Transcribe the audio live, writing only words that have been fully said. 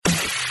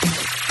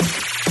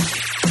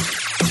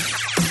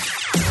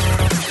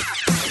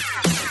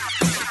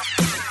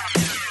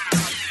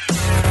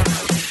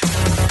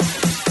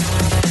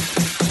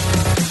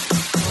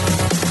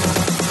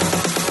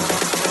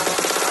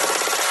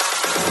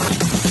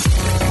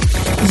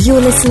You're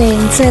listening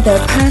to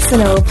the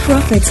Personal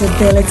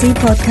Profitability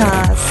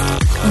Podcast,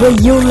 where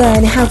you'll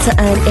learn how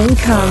to earn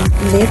income,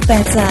 live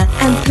better,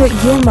 and put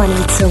your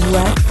money to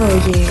work for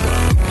you.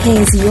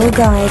 Here's your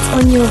guide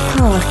on your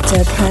path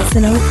to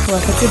personal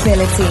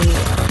profitability,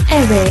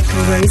 Eric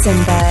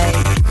Rosenberg.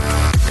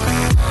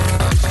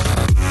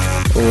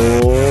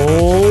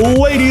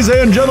 Ladies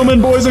and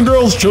gentlemen, boys and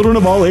girls, children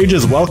of all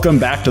ages, welcome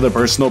back to the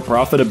Personal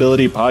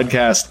Profitability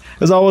Podcast.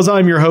 As always,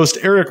 I'm your host,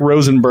 Eric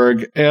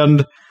Rosenberg,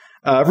 and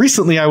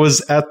recently I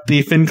was at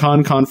the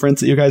FinCon conference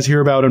that you guys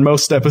hear about in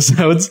most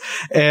episodes,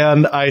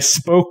 and I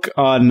spoke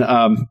on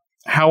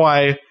how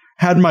I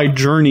had my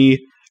journey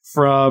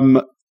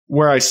from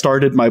where I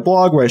started my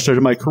blog, where I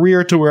started my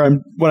career, to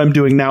what I'm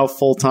doing now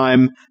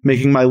full-time,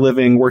 making my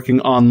living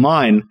working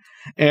online.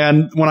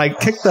 And when I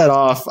kicked that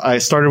off, I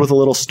started with a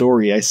little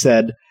story. I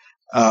said,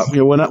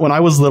 when I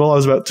was little, I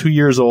was about 2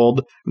 years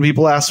old, and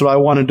people asked what I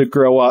wanted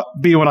to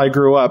be when I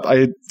grew up.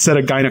 I said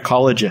a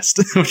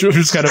gynecologist, which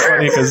was kind of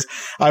funny because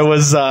I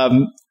was,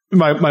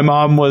 my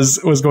mom was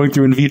going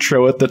through in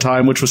vitro at the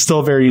time, which was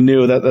still very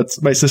new.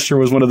 That's my sister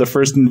was one of the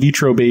first in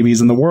vitro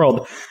babies in the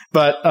world.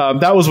 But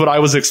that was what I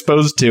was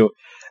exposed to.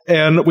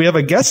 And we have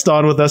a guest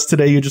on with us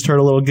today. You just heard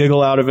a little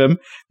giggle out of him,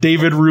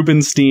 David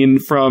Rubenstein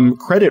from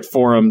Credit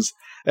Forums.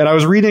 And I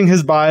was reading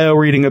his bio,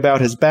 reading about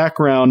his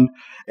background,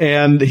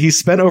 and he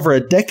spent over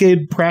a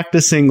decade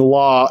practicing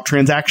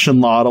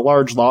transaction law at a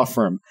large law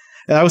firm.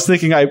 And I was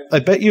thinking, I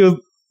bet you,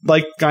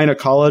 like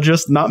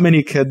gynecologist, not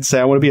many kids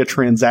say, I want to be a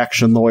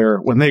transaction lawyer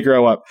when they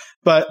grow up.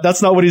 But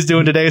that's not what he's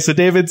doing today. So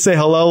David, say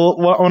hello.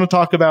 I want to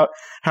talk about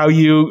how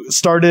you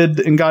started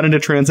and got into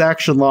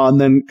transaction law and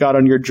then got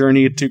on your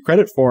journey to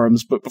Credit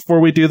Forums. But before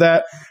we do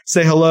that,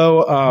 say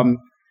hello.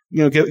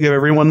 Give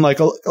everyone like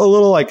a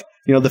little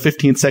the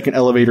 15-second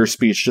elevator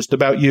speech just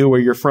about you, where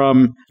you're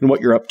from, and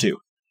what you're up to.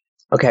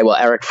 Okay, well,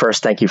 Eric,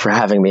 first, thank you for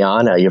having me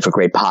on. You have a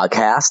great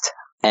podcast.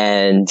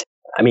 And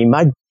I mean,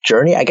 my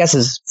journey, I guess,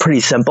 is pretty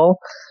simple.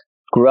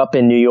 Grew up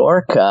in New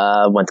York,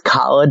 went to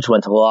college,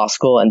 went to law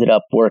school, ended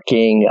up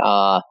working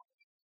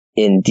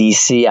in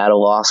DC out of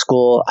law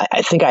school.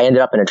 I think I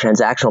ended up in a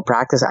transactional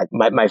practice.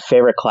 My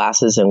favorite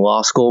classes in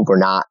law school were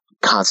not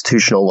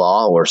constitutional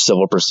law or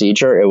civil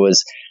procedure. It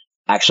was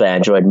actually, I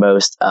enjoyed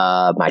most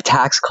my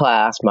tax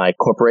class, my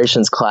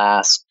corporations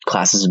class,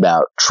 classes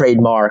about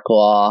trademark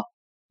law.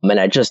 And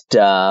I just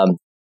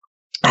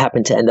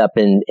happened to end up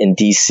in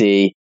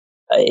DC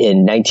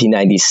in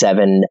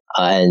 1997,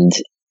 and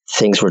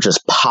things were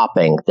just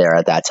popping there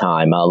at that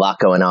time. A lot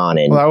going on.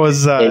 That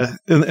was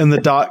in the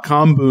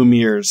dot-com boom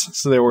years.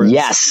 So there was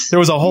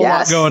a whole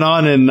lot going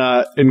on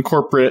in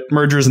corporate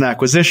mergers and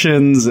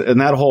acquisitions and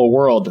that whole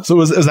world.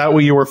 So is that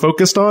what you were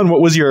focused on?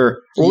 What was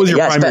your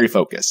primary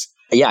focus?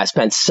 Yeah, I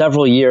spent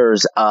several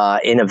years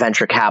in a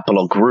venture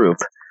capital group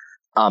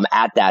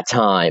at that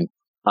time.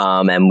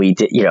 And we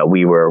did,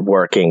 we were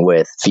working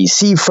with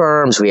VC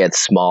firms. We had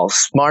small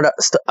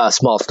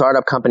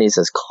startup companies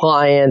as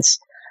clients.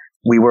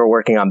 We were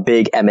working on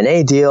big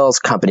M&A deals,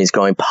 companies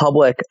going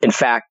public. In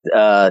fact,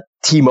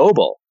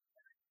 T-Mobile.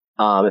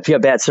 If you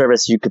have bad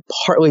service, you could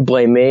partly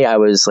blame me. I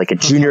was like a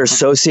junior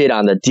associate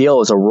on the deal. It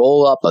was a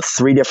roll-up of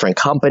 3 different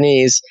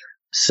companies.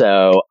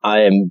 So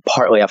I am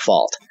partly at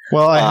fault.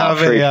 Well, I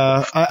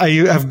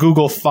have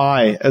Google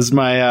Fi as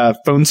my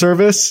phone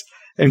service,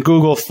 and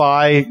Google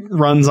Fi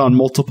runs on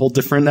multiple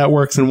different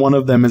networks, and one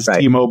of them is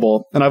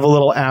T-Mobile. And I have a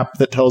little app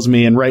that tells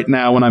me, and right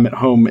now when I'm at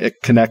home, it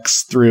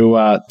connects through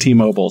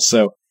T-Mobile.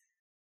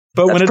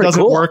 But when it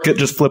doesn't work, it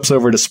just flips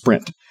over to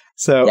Sprint.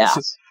 So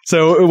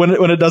when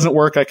it doesn't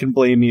work, I can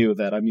blame you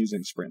that I'm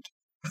using Sprint.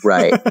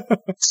 Right.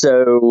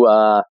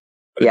 So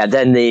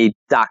then the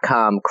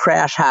dot-com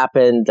crash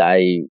happened.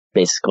 I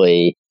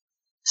basically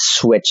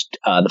switched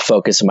the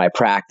focus of my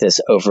practice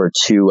over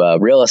to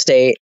real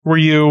estate. Were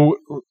you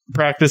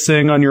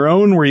practicing on your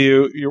own?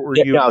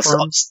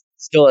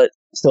 Still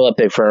at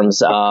big firms.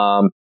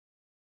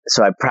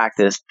 So I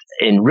practiced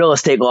in real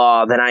estate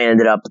law. Then I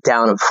ended up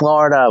down in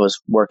Florida. I was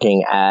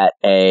working at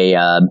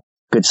a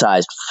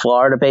good-sized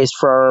Florida-based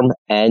firm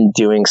and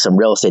doing some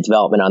real estate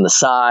development on the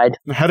side.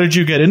 How did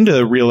you get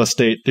into real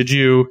estate?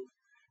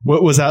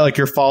 What was that, like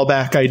your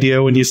fallback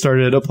idea when you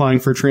started applying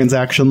for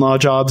transaction law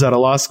jobs out of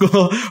law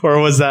school? Or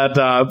was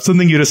that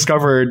something you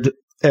discovered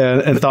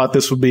and thought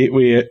this would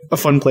be a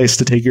fun place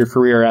to take your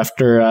career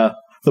after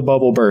the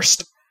bubble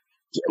burst?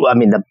 Well, I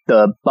mean,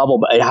 the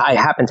bubble, I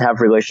happen to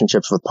have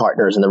relationships with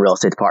partners in the real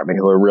estate department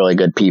who are really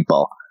good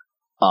people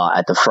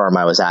at the firm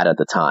I was at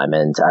the time,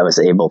 and I was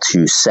able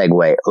to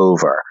segue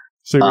over.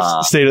 So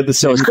you stayed at the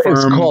same firm?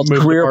 It's called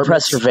career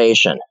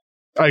preservation.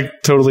 I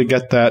totally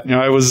get that.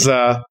 I was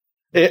a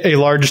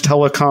large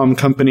telecom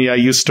company I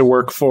used to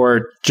work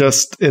for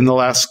just in the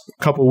last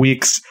couple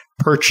weeks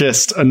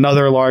purchased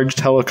another large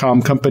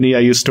telecom company I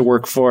used to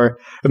work for.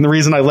 And the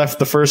reason I left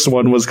the first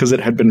one was because it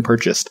had been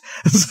purchased.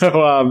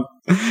 So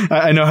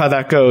I know how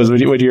that goes when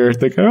you're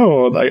thinking,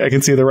 I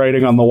can see the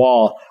writing on the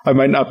wall. I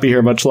might not be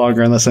here much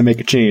longer unless I make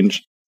a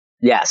change.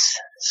 Yes.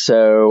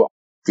 So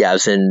I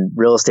was in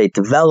real estate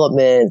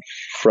development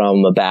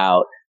from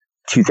about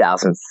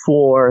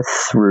 2004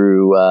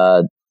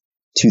 through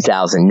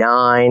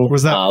 2009.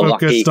 Was that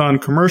focused on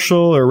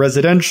commercial or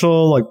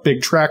residential, like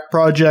big tract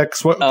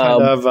projects? What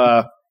kind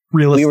of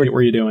real estate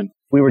were you doing?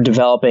 We were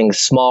developing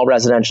small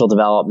residential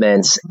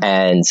developments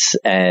and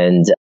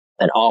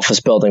an office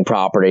building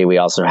property. We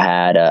also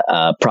had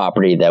a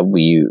property that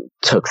we're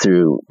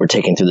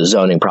taking through the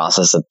zoning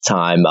process at the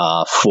time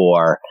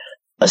for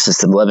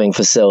assisted living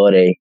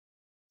facility.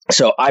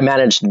 So I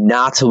managed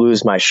not to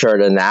lose my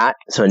shirt in that.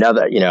 So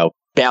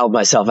bailed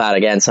myself out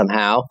again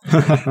somehow.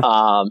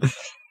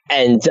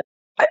 And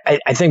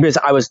I think because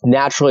I was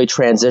naturally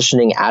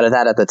transitioning out of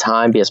that at the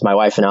time, because my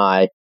wife and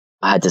I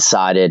had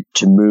decided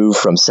to move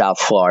from South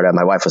Florida.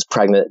 My wife was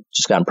pregnant,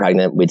 just gotten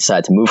pregnant. We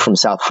decided to move from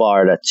South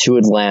Florida to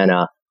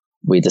Atlanta.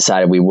 We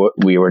decided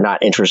we were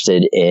not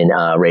interested in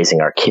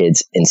raising our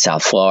kids in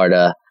South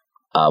Florida.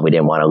 We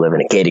didn't want to live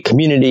in a gated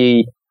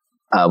community.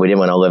 We didn't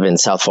want to live in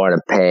South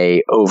Florida and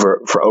pay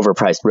for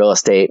overpriced real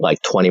estate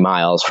like 20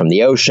 miles from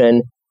the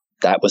ocean.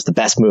 That was the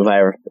best move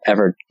I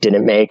ever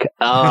didn't make.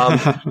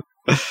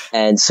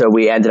 And so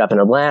we ended up in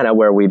Atlanta,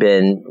 where we've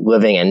been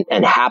living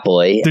and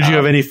happily. Did you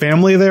have any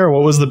family there?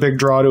 What was the big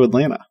draw to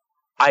Atlanta?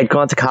 I'd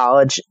gone to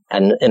college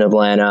in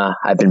Atlanta.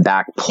 I've been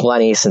back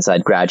plenty since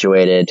I'd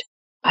graduated.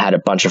 I had a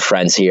bunch of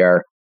friends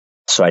here,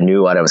 so I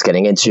knew what I was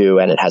getting into,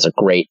 and it has a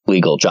great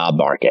legal job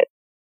market.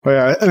 Well,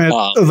 yeah, I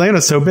mean,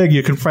 Atlanta's so big,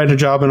 you can find a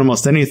job in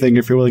almost anything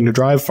if you're willing to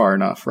drive far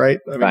enough, right?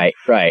 I mean,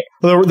 right.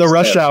 The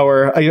rush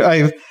hour,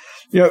 I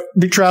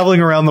be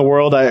traveling around the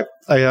world, I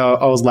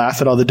always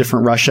laugh at all the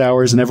different rush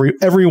hours, and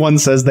everyone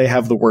says they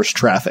have the worst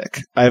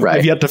traffic.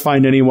 I've yet to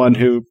find anyone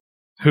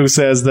who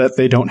says that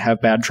they don't have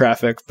bad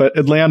traffic, but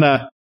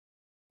Atlanta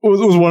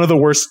was one of the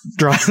worst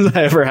drives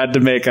I ever had to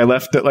make. I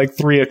left at like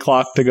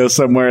 3:00 to go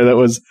somewhere that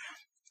was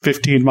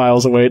 15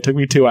 miles away. It took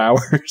me 2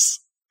 hours.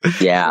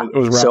 Yeah. It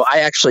was rough. So I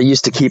actually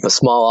used to keep a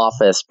small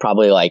office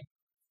probably like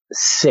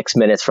 6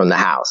 minutes from the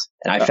house.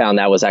 And I found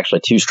that was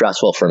actually too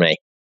stressful for me.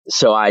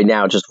 So I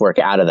now just work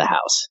out of the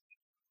house.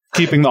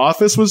 Keeping the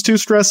office was too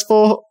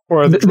stressful,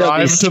 or the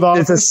drive to the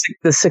office?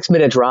 The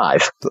 6-minute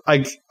drive.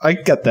 I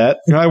get that.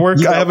 I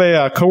have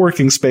a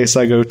co-working space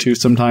I go to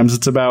sometimes.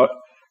 It's about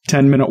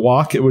 10-minute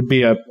walk. It would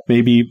be a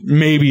maybe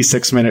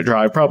 6-minute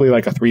drive, probably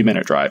like a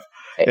 3-minute drive.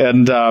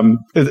 And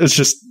it's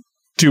just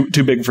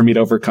too big for me to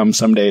overcome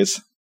some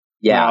days.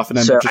 Yeah. I often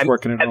end up just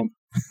working at home.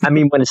 I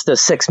mean, when it's the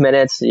 6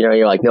 minutes,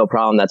 you're like, no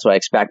problem. That's what I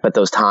expect. But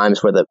those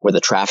times where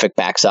the traffic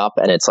backs up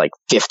and it's like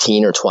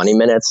 15 or 20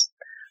 minutes,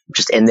 I'm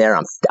just in there,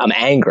 I'm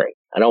angry.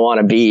 I don't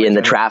want to be in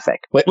the traffic.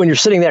 When you're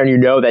sitting there and you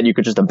know that you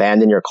could just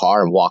abandon your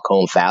car and walk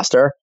home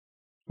faster.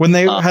 When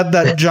they had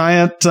that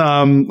giant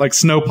like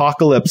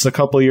snowpocalypse a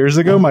couple years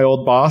ago, my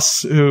old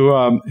boss,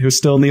 who's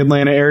still in the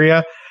Atlanta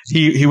area,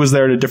 he was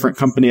there at a different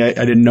company. I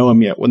didn't know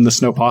him yet when the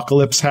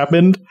snowpocalypse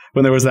happened.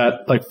 When there was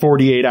that like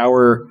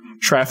 48-hour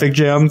traffic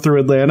jam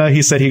through Atlanta,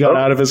 he said he got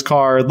out of his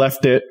car,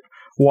 left it,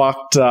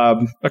 walked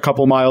a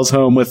couple miles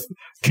home with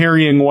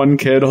carrying one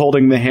kid,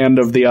 holding the hand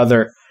of the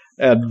other,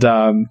 and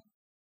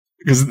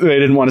because they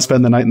didn't want to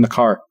spend the night in the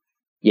car.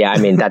 Yeah, I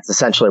mean that's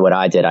essentially what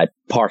I did. I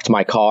parked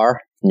my car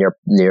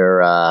near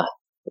a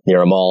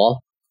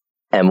mall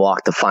and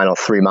walked the final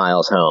 3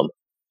 miles home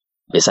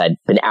because I'd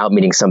been out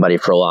meeting somebody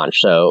for lunch.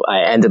 So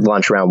I ended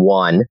lunch around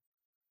 1 and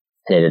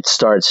it had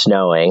started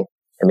snowing.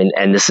 I mean,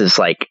 and this is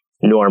like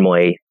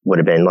normally would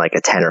have been like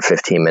a 10 or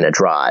 15 minute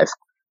drive.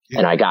 Yeah.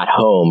 And I got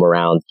home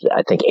around,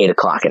 I think,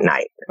 8:00 at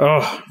night.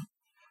 Oh,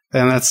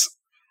 and that's,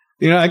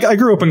 I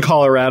grew up in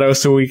Colorado,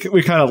 so we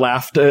kind of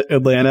laughed at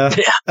Atlanta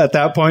at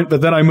that point. But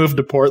then I moved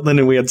to Portland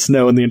and we had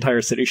snow and the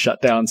entire city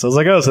shut down. So I was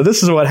like, oh, so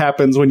this is what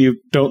happens when you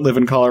don't live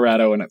in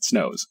Colorado and it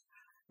snows.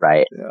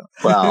 Right. Yeah.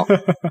 Well,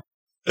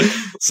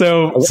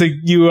 so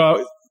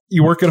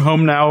you work at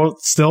home now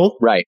still?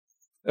 Right.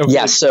 Okay.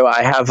 Yes. So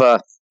I have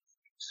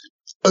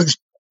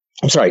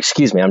I'm sorry,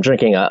 excuse me. I'm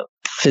drinking a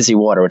fizzy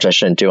water, which I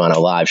shouldn't do on a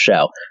live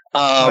show.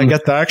 I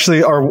get that.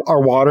 Actually,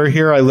 our water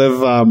here, I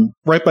live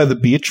right by the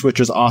beach, which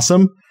is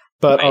awesome.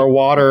 But our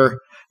water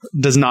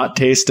does not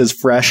taste as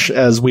fresh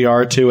as we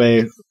are to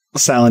a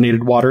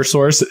salinated water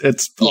source.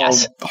 It's all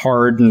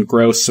hard and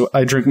gross. So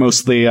I drink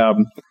mostly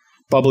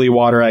bubbly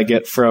water I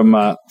get from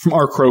our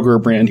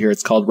Kroger brand here.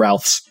 It's called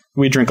Ralph's.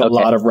 We drink a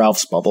lot of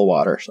Ralph's bubble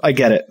water. I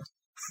get it.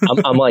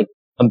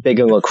 I'm big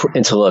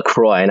into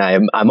LaCroix, and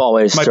I'm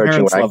always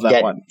searching where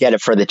I get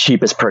it for the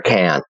cheapest per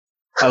can.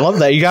 I love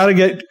that. You got to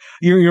get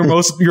your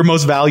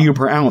most value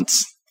per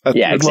ounce.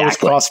 Yeah, exactly. Lowest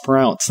cost per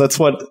ounce. That's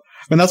what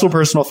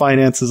personal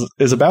finance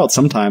is about.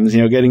 Sometimes,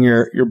 getting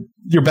your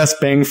best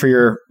bang for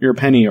your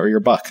penny or your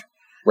buck.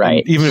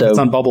 Right. Even if it's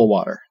on bubble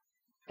water.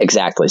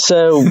 Exactly.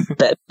 So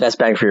best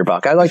bang for your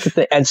buck. I like to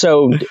think. And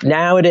so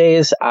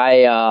nowadays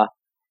I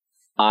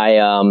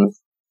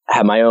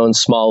have my own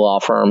small law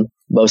firm.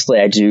 Mostly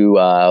I do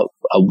a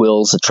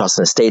wills, trust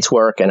and estates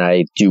work, and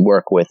I do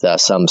work with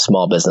some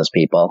small business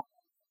people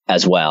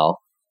as well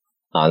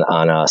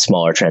on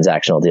smaller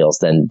transactional deals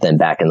than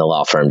back in the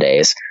law firm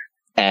days.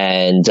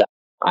 And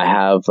I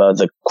have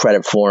the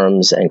Credit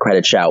Forums and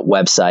Credit Shout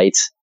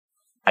websites.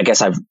 I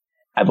guess I've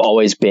I've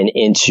always been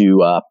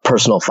into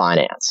personal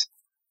finance.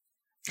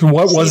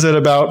 What was it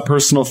about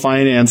personal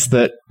finance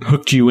that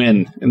hooked you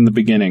in the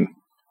beginning?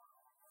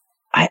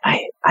 I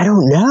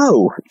don't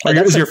know.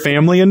 Is your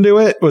family into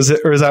it? Was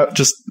it, or is that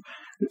just?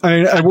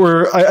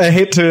 I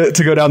hate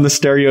to go down the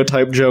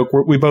stereotype joke.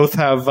 We both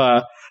have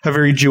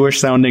very Jewish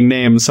sounding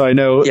names, so I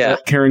know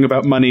that caring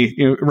about money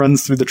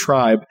runs through the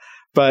tribe.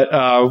 But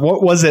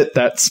what was it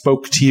that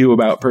spoke to you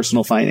about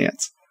personal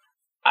finance?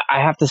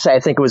 I have to say, I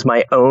think it was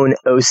my own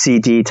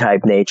OCD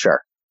type nature.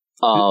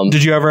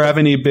 Did you ever have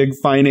any big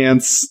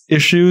finance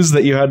issues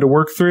that you had to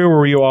work through, or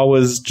were you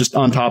always just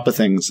on top of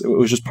things? It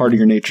was just part of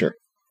your nature.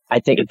 I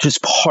think it's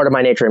just part of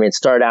my nature. I mean, it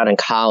started out in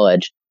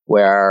college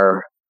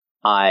where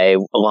I,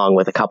 along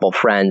with a couple of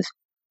friends,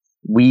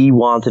 we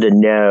wanted to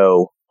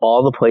know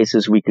all the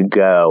places we could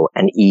go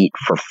and eat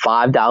for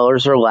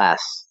 $5 or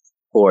less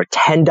or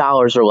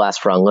 $10 or less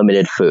for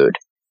unlimited food.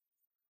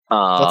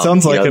 That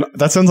sounds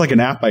like an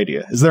app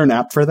idea. Is there an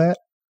app for that?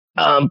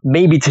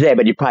 Maybe today,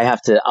 but you probably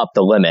have to up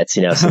the limits,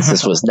 since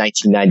this was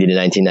 1990 to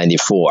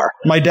 1994.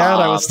 My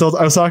dad, I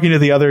was talking to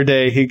the other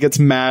day. He gets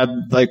mad,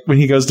 like when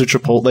he goes to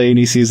Chipotle and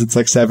he sees it's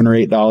like $7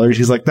 or $8.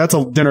 He's like, that's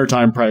a dinner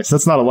time price.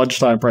 That's not a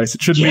lunchtime price.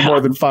 It shouldn't be more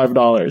than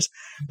 $5.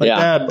 Like,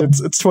 Dad, it's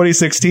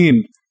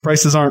 2016.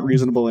 Prices aren't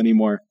reasonable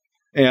anymore.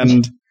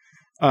 And,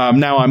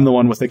 now I'm the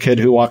one with a kid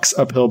who walks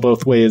uphill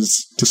both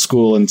ways to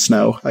school in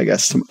snow, I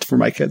guess, for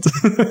my kids.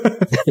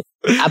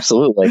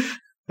 Absolutely.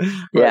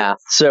 Yeah.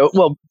 So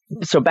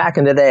back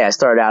in the day, I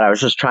started out, I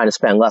was just trying to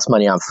spend less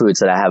money on food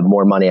so that I have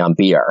more money on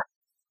beer.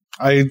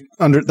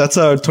 That's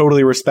a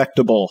totally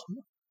respectable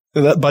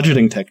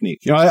budgeting technique.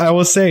 I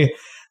will say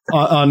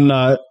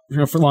for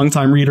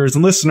longtime readers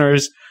and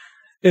listeners,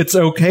 it's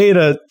okay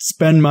to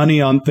spend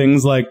money on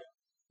things like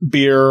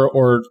beer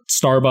or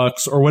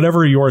Starbucks or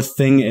whatever your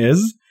thing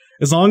is,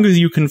 as long as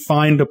you can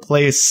find a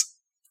place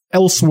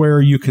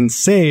elsewhere you can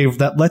save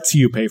that lets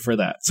you pay for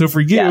that. So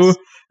for you,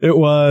 it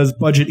was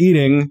budget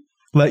eating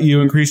let you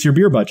increase your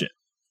beer budget,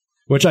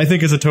 which I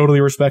think is a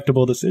totally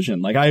respectable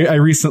decision. Like I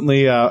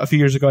recently, a few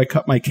years ago, I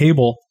cut my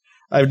cable.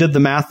 I did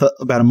the math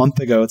about a month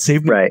ago. It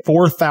saved me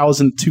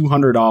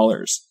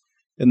 $4,200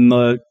 in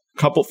the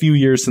few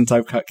years since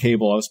I've cut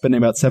cable. I was spending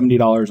about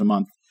 $70 a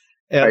month.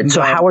 And,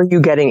 so how are you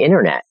getting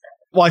internet?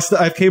 Well,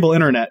 I have cable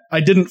internet.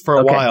 I didn't for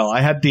a while.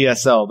 I had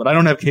DSL, but I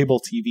don't have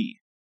cable TV.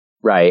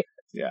 Right.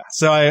 Yeah.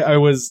 So I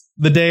was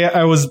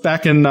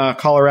back in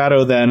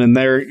Colorado then, and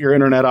your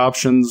internet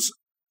options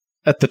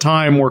at the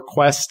time were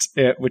Quest,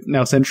 with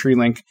now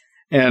CenturyLink,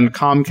 and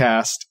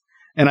Comcast.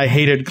 And I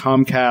hated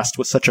Comcast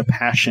with such a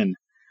passion.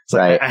 So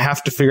I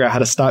have to figure out how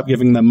to stop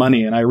giving them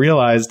money. And I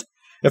realized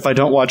if I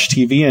don't watch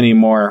TV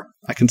anymore,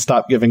 I can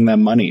stop giving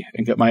them money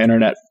and get my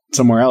internet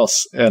somewhere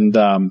else. And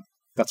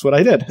that's what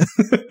I did.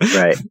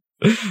 Right.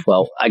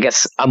 Well, I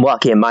guess I'm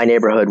lucky. In my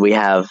neighborhood, we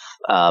have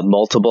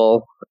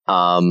multiple.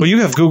 Well,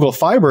 you have Google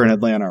Fiber in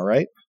Atlanta,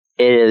 right?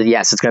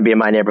 Yes, it's going to be in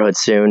my neighborhood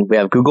soon. We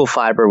have Google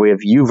Fiber, we have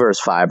UVerse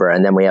Fiber,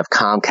 and then we have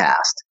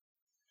Comcast.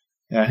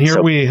 Yeah, here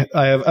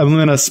I'm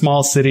in a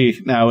small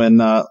city now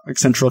in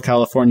Central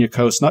California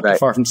coast, not too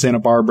far from Santa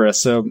Barbara.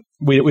 So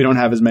we don't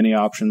have as many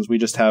options. We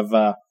just have,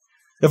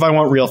 if I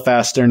want real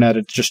fast internet,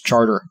 it's just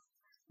Charter.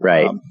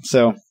 Right.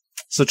 So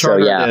Charter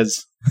it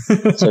is.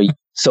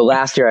 So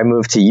last year I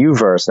moved to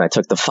UVerse and I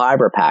took the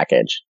fiber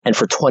package, and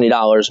for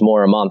 $20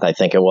 more a month, I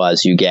think it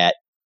was, you get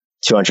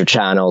 200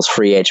 channels,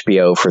 free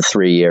HBO for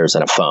 3 years,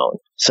 and a phone.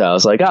 So I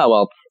was like, oh,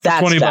 well,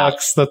 that's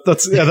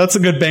 $20. That's a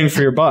good bang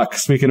for your buck.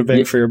 Speaking of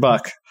bang for your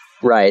buck.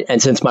 Right. And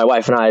since my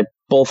wife and I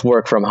both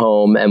work from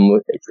home and,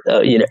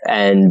 we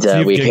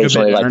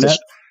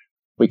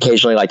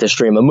occasionally like to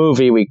stream a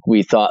movie,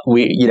 we thought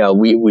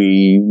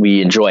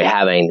we enjoy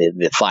having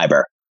the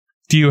fiber.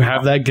 Do you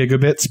have that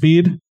gigabit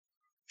speed?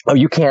 Oh,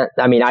 you can't.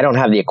 I mean, I don't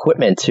have the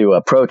equipment to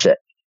approach it,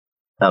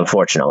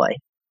 unfortunately.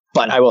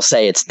 But I will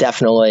say it's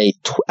definitely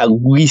at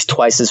least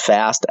twice as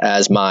fast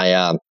as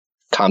my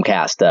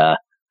Comcast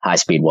high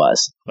speed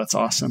was. That's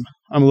awesome.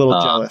 I'm a little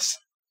jealous.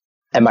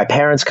 And my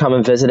parents come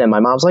and visit, and my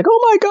mom's like,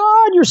 "Oh my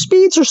God, your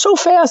speeds are so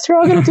fast! You're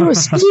all going to do a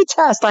speed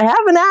test. I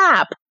have an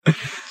app."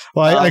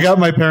 Well, I got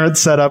my parents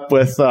set up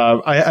with.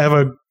 I have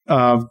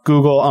a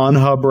Google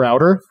OnHub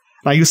router.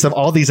 I used to have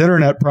all these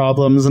internet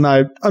problems, and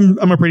I'm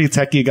a pretty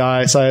techie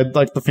guy, so I had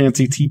like the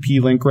fancy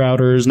TP-Link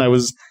routers, and I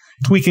was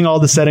tweaking all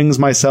the settings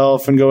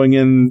myself and going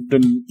in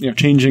and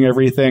changing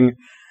everything.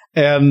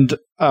 And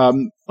a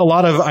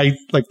lot of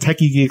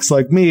techie geeks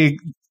like me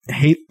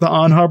hate the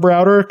OnHub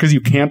router because you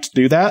can't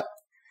do that,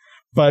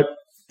 but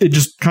it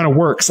just kind of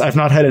works. I've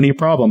not had any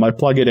problem. I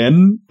plug it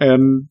in,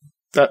 and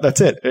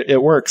that's it.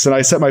 It works. And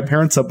I set my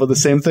parents up with the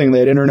same thing. They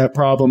had internet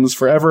problems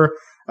forever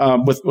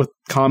with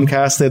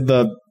Comcast. They had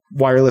the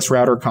wireless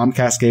router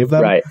Comcast gave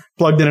them. Right.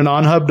 Plugged in an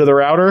OnHub to the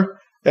router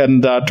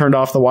and turned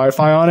off the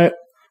Wi-Fi on it.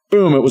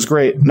 Boom! It was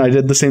great. And I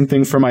did the same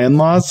thing for my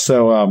in-laws.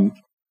 So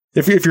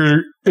if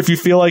you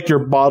feel like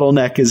your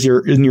bottleneck is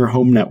in your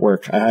home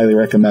network, I highly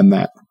recommend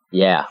that.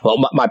 Yeah. Well,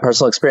 my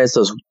personal experience,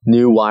 those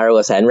new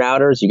wireless N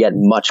routers, you get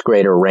much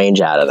greater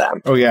range out of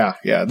them. Oh yeah,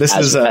 yeah. This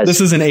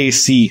is an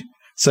AC.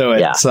 So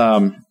it's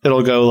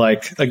it'll go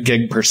like a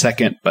gig per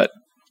second, but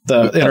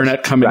the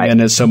internet coming in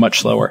is so much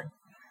slower.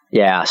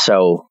 Yeah,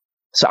 so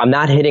I'm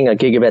not hitting a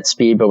gigabit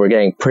speed, but we're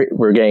getting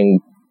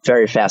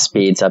very fast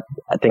speeds up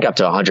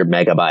to 100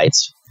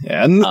 megabytes.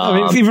 Yeah, and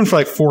I mean, even for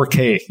like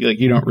 4K, like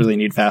you don't really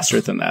need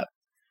faster than that.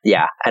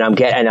 Yeah, and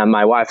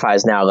my Wi-Fi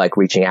is now like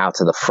reaching out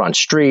to the front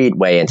street,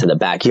 way into the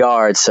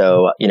backyard.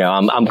 So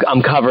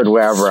I'm covered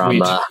wherever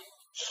Sweet.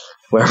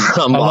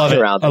 I'm walking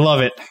around. I love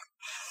it.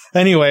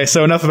 Anyway,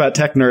 so enough about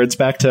tech nerds.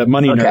 Back to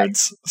money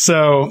nerds.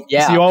 So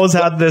you always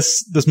had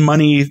this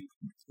money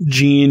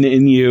gene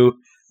in you.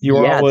 You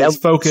were always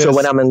focused. So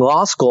when I'm in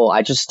law school,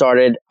 I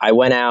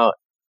went out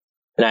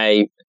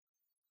and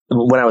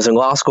when I was in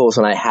law school is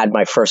when I had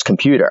my first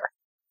computer.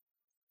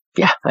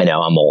 Yeah, I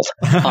know, I'm old.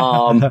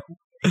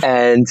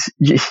 And,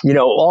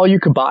 all you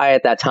could buy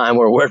at that time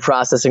were word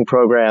processing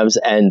programs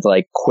and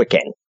like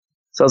Quicken.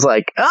 So I was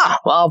like,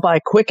 I'll buy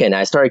Quicken.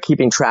 I started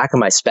keeping track of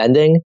my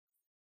spending.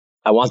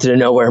 I wanted to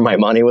know where my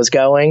money was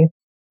going.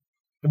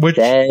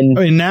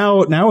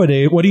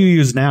 Nowadays, what do you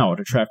use now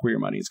to track where your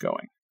money is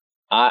going?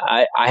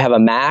 I have a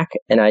Mac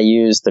and I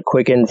use the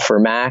Quicken for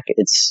Mac.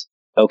 It's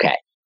okay.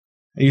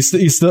 Is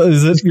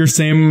it your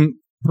same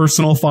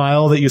personal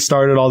file that you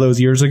started all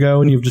those years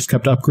ago and you've just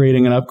kept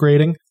upgrading and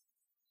upgrading?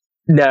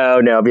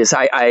 No, because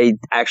I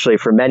actually,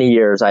 for many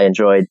years, I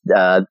enjoyed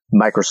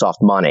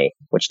Microsoft Money,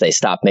 which they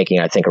stopped making,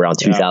 I think, around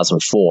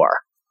 2004.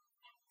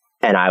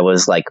 And I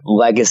was like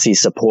legacy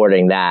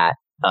supporting that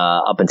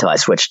up until I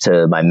switched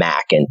to my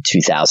Mac in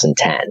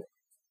 2010.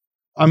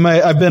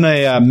 I've been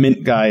a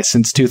Mint guy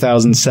since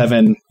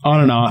 2007,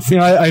 on and off.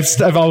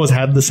 I've always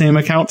had the same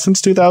account since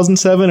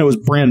 2007. It was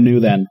brand new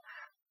then,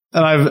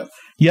 and I've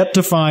yet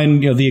to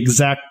find the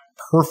exact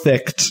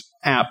perfect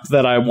app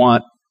that I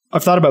want.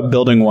 I've thought about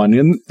building one,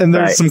 and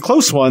there's some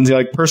close ones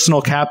like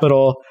Personal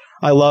Capital.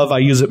 I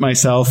use it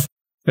myself.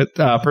 At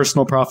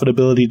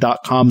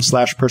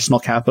personalprofitability.com/personal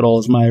capital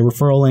is my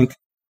referral link.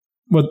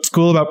 What's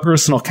cool about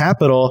Personal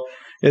Capital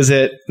is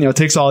it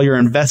takes all your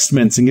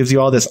investments and gives you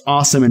all this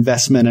awesome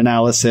investment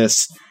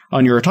analysis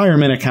on your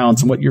retirement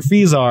accounts and what your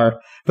fees are.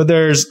 But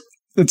it's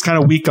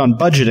kind of weak on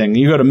budgeting.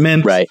 You go to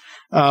Mint, they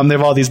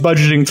have all these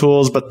budgeting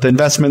tools, but the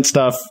investment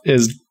stuff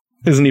isn't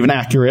even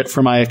accurate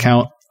for my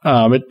account.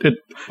 It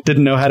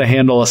didn't know how to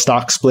handle a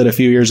stock split a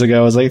few years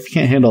ago. I was like, if you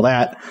can't handle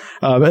that,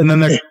 and then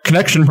there are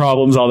connection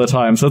problems all the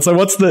time. So it's like,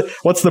 what's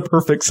the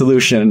perfect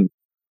solution?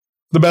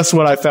 The best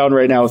one I found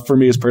right now for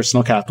me is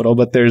Personal Capital,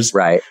 but there's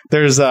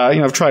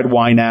I've tried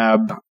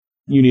YNAB.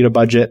 You Need a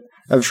Budget.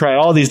 I've tried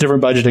all these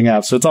different budgeting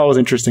apps. So it's always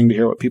interesting to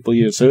hear what people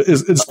use. So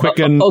it's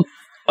Quicken.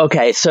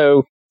 Okay.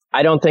 So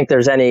I don't think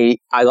there's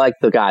any, I like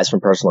the guys from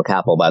Personal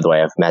Capital, by the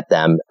way. I've met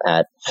them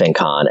at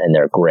FinCon and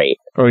they're great.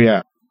 Oh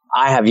yeah.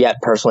 I have yet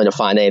personally to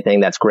find anything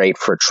that's great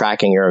for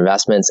tracking your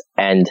investments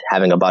and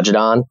having a budget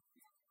on.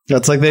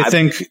 It's like they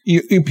think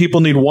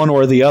people need one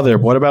or the other.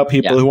 What about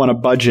people who want to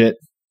budget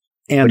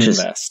and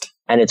invest?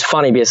 And it's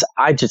funny because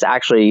I just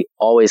actually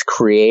always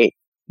create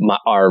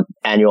our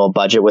annual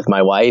budget with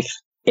my wife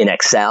in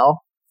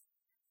Excel.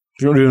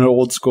 You're doing it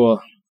old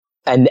school.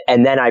 And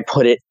then I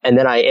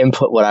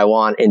input what I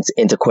want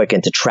into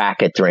Quicken to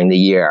track it during the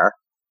year.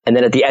 And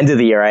then at the end of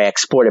the year, I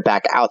export it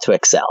back out to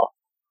Excel.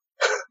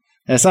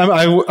 Yes,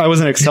 I was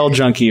an Excel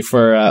junkie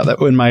for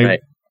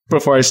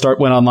before I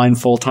went online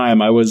full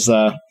time. I was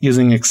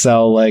using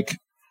Excel like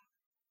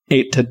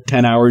 8 to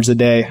 10 hours a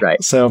day.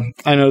 Right. So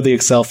I know the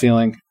Excel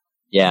feeling.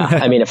 Yeah.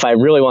 I mean, if I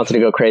really wanted to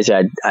go crazy,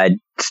 I'd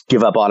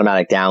give up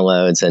automatic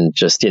downloads and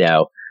just,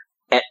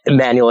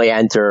 manually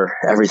enter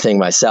everything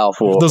myself.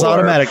 Those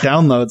automatic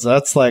downloads,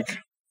 that's like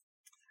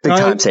big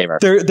time saver.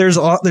 There's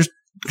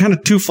kind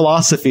of two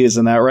philosophies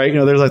in that, right?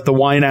 There's like the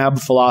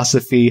YNAB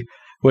philosophy,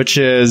 which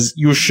is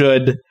you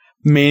should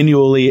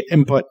manually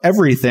input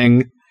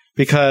everything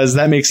because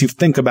that makes you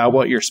think about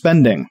what you're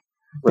spending.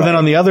 But then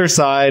on the other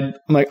side,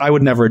 I'm like, I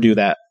would never do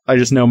that. I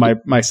just know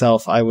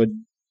myself. I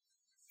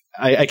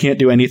can't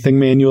do anything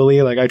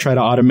manually. Like I try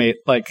to automate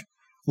like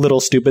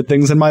little stupid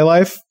things in my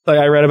life. Like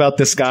I read about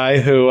this guy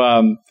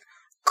who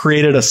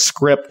created a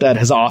script at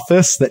his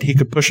office that he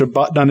could push a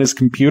button on his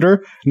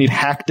computer and he'd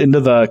hacked into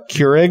the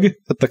Keurig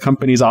at the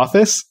company's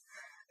office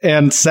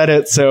and set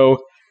it so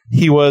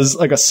he was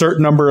like a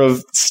certain number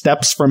of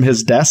steps from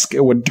his desk,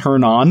 it would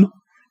turn on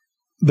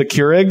the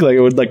Keurig. Like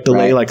it would like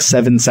delay like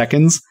 7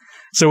 seconds.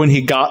 So when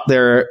he got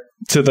there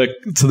to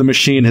the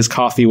machine, his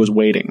coffee was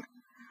waiting.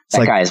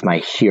 That guy is my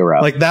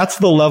hero. Like that's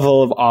the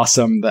level of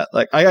awesome that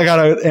like I got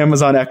an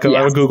Amazon Echo,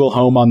 I have a Google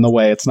Home on the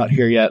way. It's not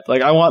here yet.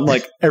 Like I want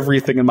like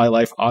everything in my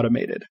life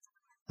automated.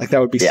 Like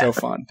that would be so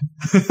fun.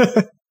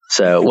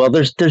 So, well,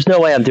 there's no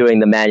way I'm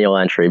doing the manual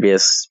entry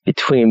because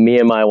between me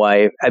and my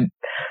wife,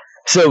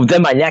 so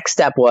then my next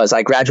step was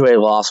I graduated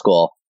law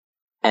school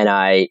and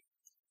I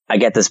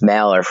get this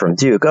mailer from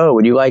Duke. Oh,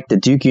 would you like the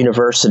Duke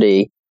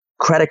University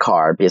credit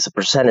card because a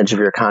percentage of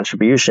your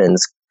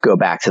contributions go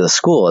back to the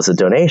school as a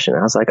donation? And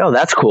I was like, oh,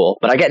 that's cool.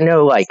 But I get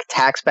no like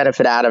tax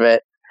benefit out of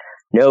it.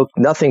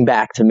 Nothing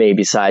back to me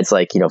besides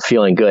like,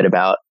 feeling good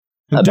about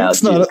about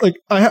Duke's not, like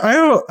I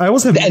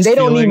always have and they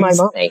don't need my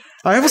money.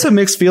 I always have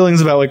mixed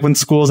feelings about like when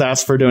schools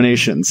ask for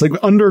donations. Like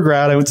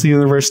undergrad, I went to the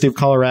University of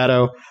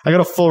Colorado. I got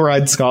a full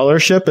ride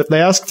scholarship. If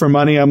they ask for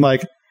money, I'm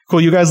like,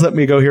 cool, you guys let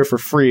me go here for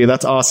free.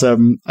 That's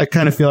awesome. I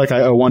kind of feel like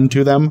I owe one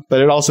to them,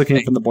 but it also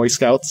came from the Boy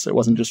Scouts. It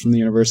wasn't just from the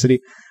university.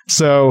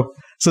 So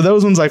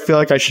those ones I feel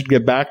like I should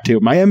get back to.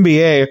 My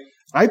MBA,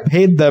 I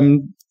paid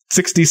them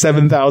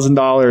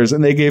 $67,000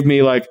 and they gave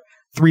me like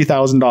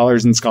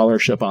 $3,000 in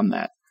scholarship on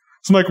that.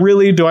 So I'm like,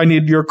 really? Do I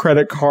need your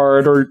credit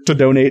card or to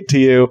donate to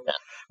you?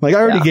 Like,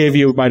 I already gave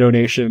you my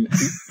donation.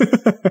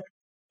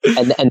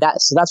 and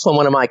that's when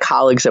one of my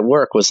colleagues at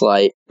work was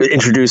like,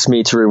 introduced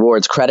me to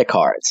Rewards credit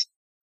cards.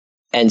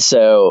 And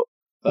so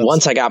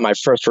once I got my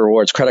first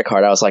Rewards credit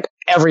card, I was like,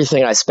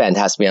 everything I spend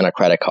has to be on a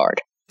credit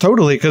card.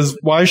 Totally. Because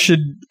why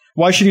should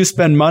you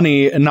spend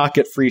money and not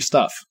get free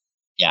stuff?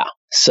 Yeah.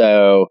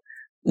 So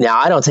now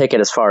I don't take it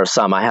as far as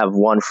some. I have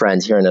one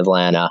friend here in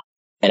Atlanta,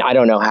 and I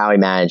don't know how he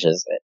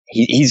manages it.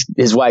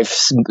 His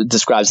wife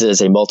describes it as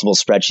a multiple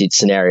spreadsheet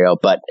scenario,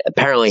 but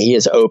apparently he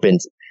has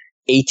opened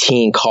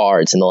 18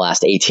 cards in the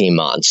last 18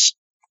 months.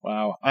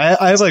 Wow.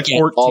 I have like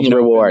 14 all the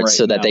rewards right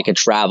so that they could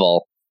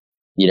travel,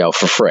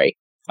 for free.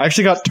 I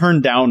actually got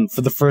turned down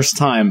for the first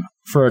time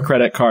for a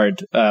credit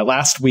card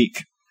last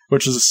week,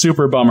 which is a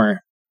super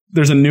bummer.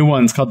 There's a new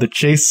one. It's called the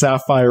Chase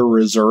Sapphire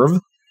Reserve.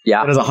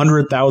 Yeah. It has a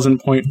 100,000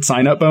 point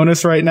sign up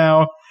bonus right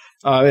now.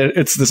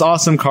 It's this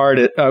awesome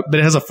card, but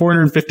it has a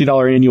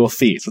 $450 annual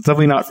fee. So it's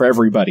definitely not for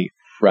everybody.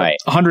 Right.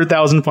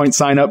 100,000 point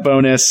sign up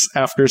bonus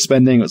after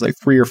spending, it was like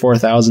 $3,000 or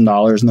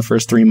 $4,000 in the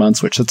first 3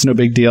 months, which that's no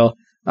big deal,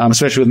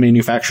 especially with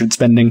manufactured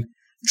spending.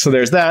 So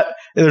there's that.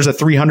 There's a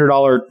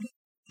 $300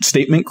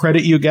 statement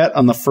credit you get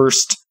on the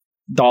first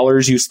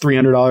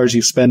 $300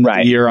 you spend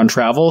a year on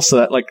travel. So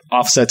that like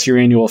offsets your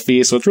annual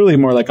fee. So it's really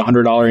more like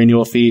 $100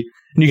 annual fee.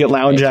 And you get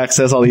lounge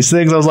access, all these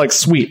things. I was like,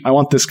 sweet, I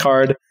want this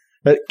card.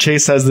 But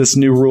Chase has this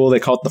new rule. They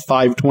call it the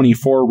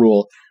 524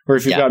 rule, where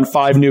if you've gotten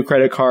 5 new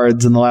credit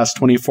cards in the last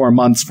 24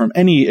 months from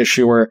any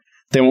issuer,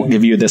 they won't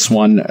give you this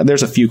one.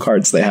 There's a few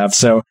cards they have.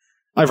 So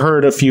I've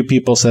heard a few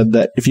people said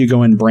that if you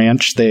go in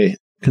branch, they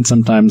can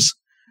sometimes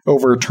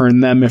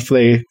overturn them if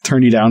they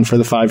turn you down for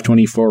the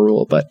 524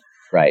 rule. But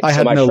I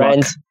had no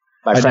luck.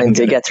 My friend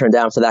did get turned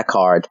down for that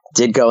card,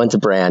 did go into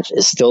branch,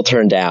 is still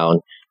turned down,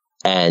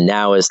 and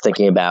now is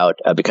thinking about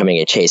becoming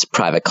a Chase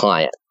private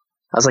client.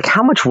 I was like,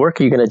 how much work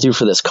are you going to do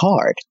for this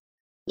card?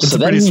 It's a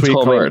pretty sweet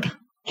card.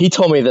 He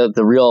told me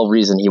the real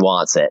reason he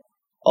wants it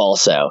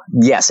also.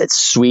 Yes, it's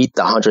sweet,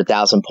 the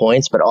 100,000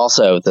 points, but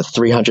also the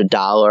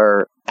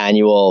 $300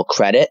 annual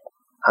credit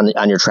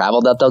on your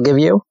travel that they'll give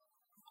you.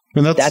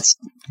 And that's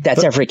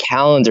every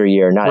calendar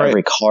year, not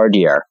every card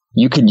year.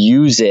 You could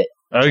use it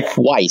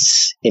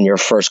twice in your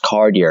first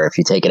card year if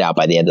you take it out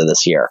by the end of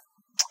this year.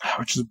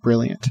 Which is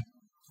brilliant.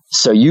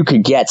 So you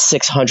could get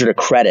 600 of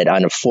credit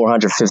on a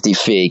 450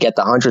 fee, get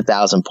the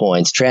 100,000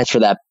 points,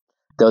 transfer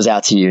those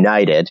out to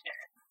United,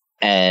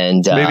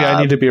 and maybe I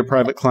need to be a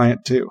private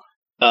client too.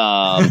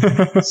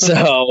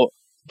 So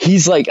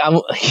he's like,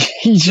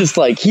 he's just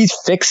like, he's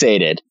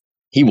fixated.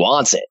 He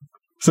wants it.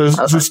 So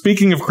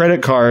speaking of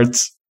credit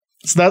cards,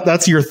 so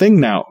that's your thing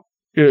now.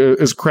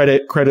 Is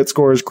credit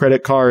scores,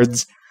 credit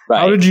cards. Right.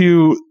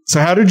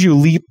 How did you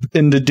leap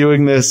into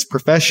doing this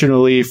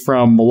professionally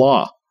from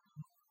law?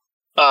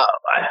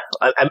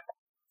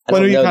 Why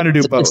don't you kind of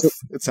do both?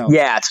 It sounds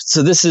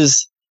So this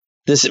is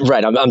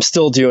right. I'm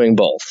still doing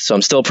both. So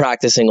I'm still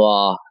practicing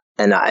law,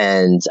 and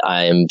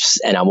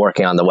I'm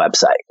working on the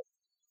website.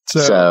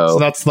 So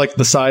that's like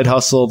the side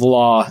hustle. The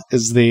law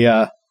is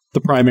the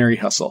primary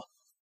hustle.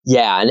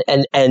 Yeah,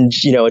 and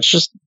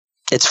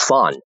it's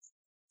fun.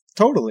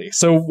 Totally.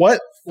 So what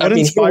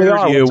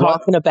inspired you? We're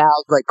talking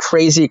about like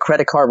crazy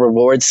credit card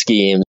reward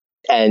schemes.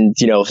 And,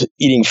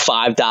 eating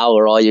 $5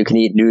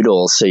 all-you-can-eat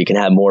noodles so you can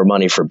have more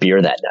money for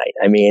beer that night.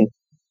 I mean...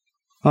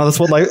 Oh, that's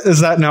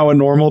is that now what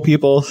normal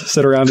people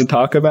sit around and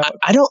talk about?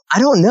 I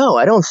don't know.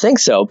 I don't think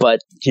so.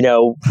 But,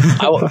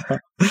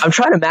 I'm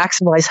trying to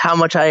maximize how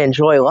much I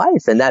enjoy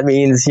life. And that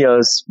means,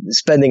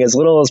 spending as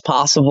little as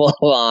possible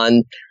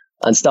on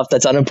stuff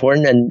that's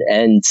unimportant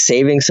and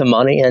saving some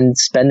money and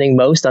spending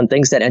most on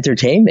things that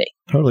entertain me.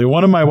 Totally.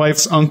 One of my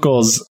wife's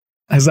uncles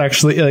has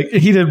actually,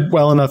 he did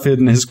well enough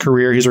in his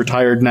career. He's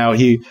retired now.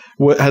 He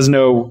has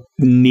no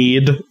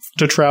need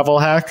to travel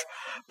hack,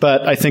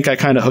 but I think I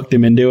kind of hooked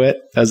him into it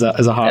as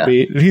a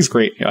hobby. Yeah. He's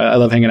great. I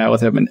love hanging out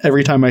with him. And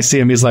every time I see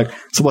him, he's like,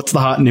 so what's the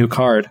hot new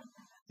card?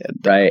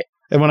 Right.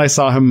 And when I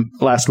saw him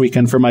last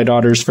weekend for my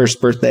daughter's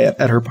first birthday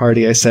at her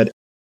party, I said,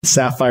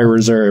 Sapphire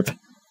Reserve.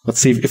 Let's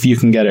see if you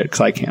can get it,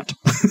 because I can't.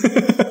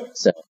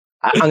 So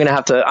I'm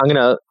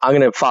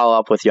gonna follow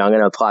up with you. I'm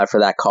gonna apply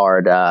for that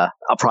card. I'll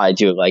probably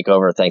do it like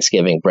over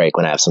Thanksgiving break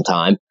when I have some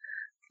time.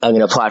 I'm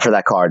gonna apply for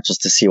that card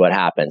just to see what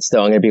happens.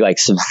 Though I'm gonna be like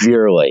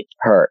severely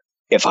hurt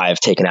if I have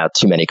taken out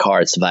too many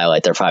cards to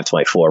violate their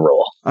 524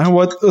 rule.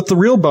 What the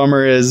real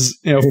bummer is,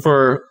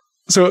 for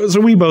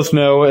So we both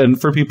know, and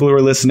for people who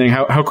are listening,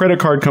 how credit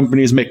card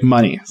companies make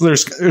money. So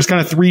there's kind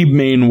of three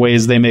main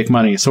ways they make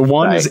money. So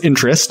one is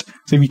interest.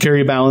 So if you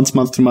carry a balance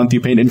month to month, you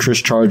pay an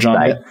interest charge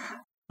on it.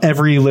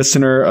 Every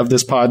listener of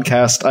this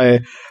podcast,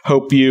 I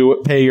hope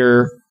you pay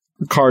your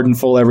card in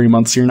full every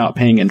month, so you're not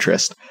paying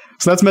interest.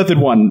 So that's method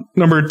one.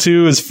 Number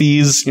two is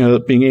fees,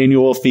 being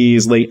annual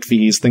fees, late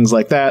fees, things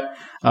like that.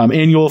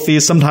 Annual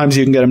fees, sometimes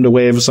you can get them to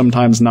waive,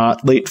 sometimes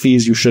not. Late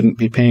fees you shouldn't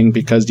be paying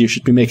because you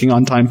should be making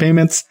on-time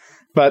payments.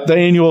 But the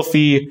annual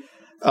fee,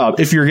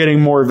 if you're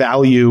getting more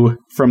value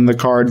from the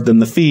card than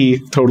the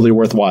fee, totally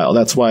worthwhile.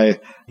 That's why,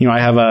 I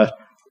have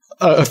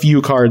a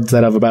few cards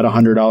that have about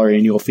 $100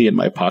 annual fee in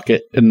my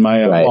pocket, in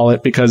my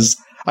wallet, because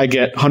I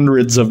get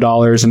hundreds of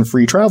dollars in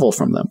free travel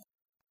from them.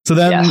 So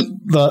then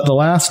the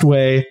last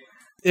way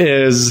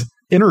is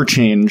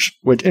interchange,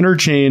 which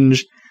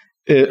interchange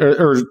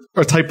or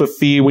a type of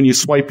fee when you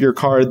swipe your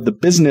card, the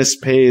business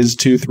pays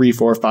 2, 3,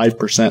 4,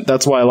 5%.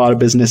 That's why a lot of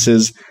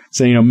businesses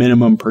say,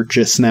 minimum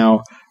purchase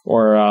now,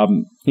 or,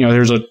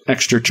 there's an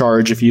extra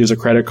charge if you use a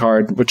credit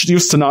card, which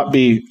used to not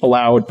be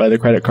allowed by the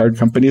credit card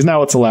companies.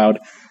 Now it's allowed.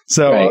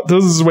 So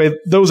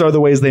those are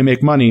the ways they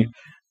make money.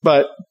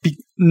 But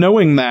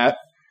knowing that,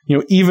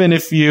 even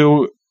if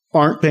you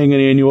aren't paying an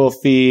annual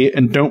fee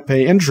and don't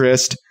pay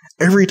interest,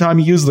 every time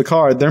you use the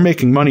card, they're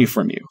making money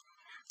from you.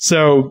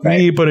 So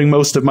me putting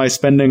most of my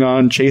spending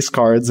on Chase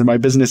cards and my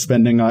business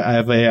spending, I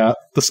have the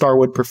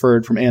Starwood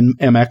Preferred from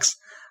Amex.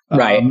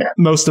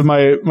 Most of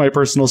my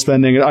personal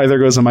spending, it either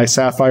goes on my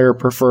Sapphire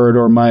Preferred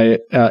or my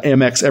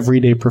Amex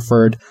Everyday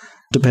Preferred,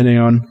 depending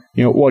on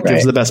what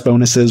gives the best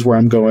bonuses where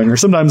I'm going, or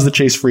sometimes the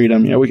Chase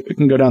Freedom. We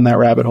can go down that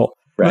rabbit hole.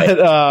 Right. But,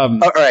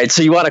 all right.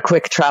 So you want a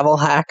quick travel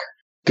hack?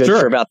 Good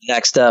for about the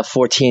next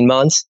 14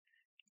 months.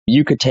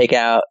 You could take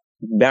out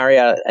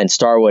Marriott and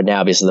Starwood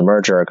now, because of the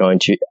merger,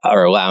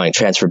 are allowing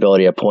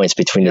transferability of points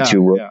between the two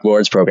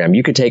rewards program.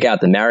 You could take out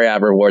the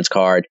Marriott rewards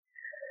card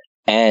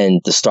and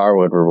the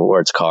Starwood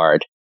rewards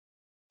card,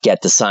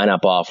 get the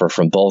sign-up offer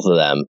from both of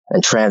them,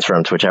 and transfer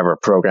them to whichever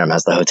program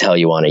has the hotel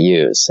you want to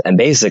use. And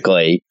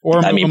basically,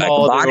 or move them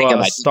all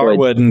to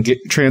Starwood and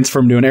transfer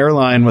them to an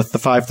airline with the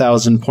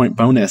 5,000 point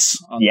bonus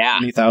on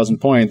 20,000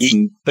 points.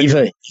 And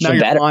even now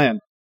you're flying.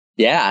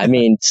 Yeah, I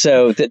mean,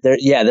 so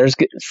there's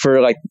for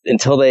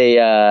until they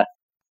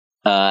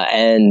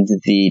end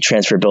the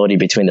transferability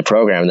between the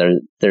program,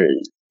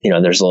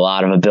 there's a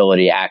lot of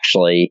ability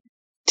actually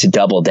to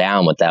double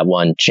down with that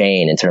one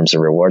chain in terms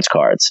of rewards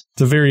cards.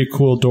 It's a very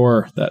cool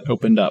door that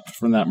opened up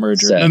from that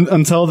merger. And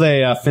until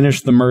they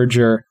finish the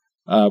merger,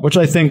 which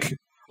I think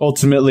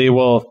ultimately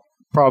will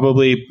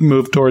probably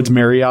move towards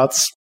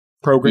Marriott's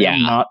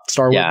program, not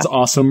Starwood's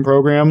awesome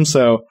program.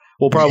 So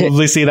we'll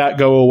probably see that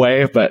go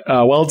away, but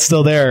while it's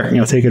still there,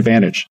 take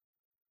advantage.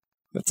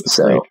 That's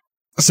great.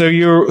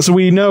 So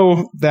we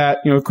know that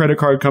credit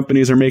card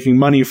companies are making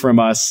money from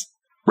us,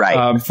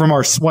 from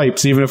our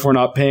swipes, even if we're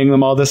not paying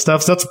them all this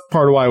stuff. So that's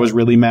part of why I was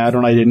really mad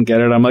when I didn't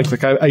get it. I'm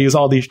like I use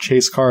all these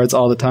Chase cards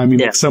all the time. You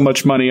make so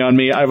much money on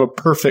me. I have a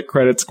perfect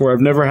credit score.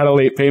 I've never had a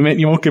late payment.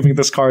 You won't give me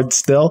this card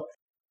still.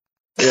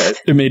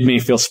 It made me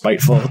feel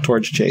spiteful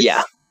towards Chase.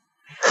 Yeah.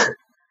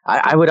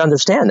 I would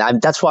understand.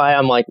 That's why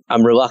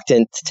I'm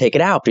reluctant to take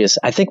it out, because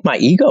I think my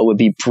ego would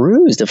be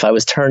bruised if I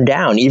was turned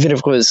down, even if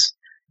it was,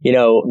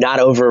 not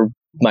over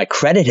my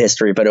credit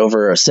history, but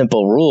over a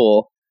simple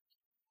rule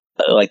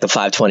like the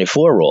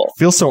 524 rule.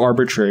 Feels so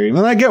arbitrary. I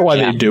mean, I get why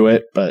they do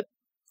it, but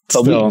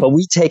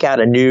we take out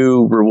a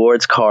new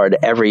rewards card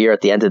every year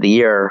at the end of the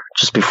year,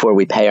 just before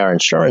we pay our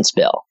insurance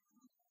bill.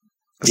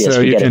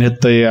 So you can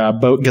hit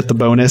the get the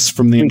bonus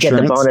from the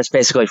insurance? We get the bonus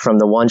basically from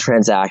the one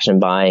transaction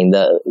buying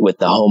with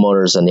the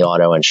homeowners and the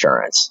auto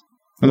insurance.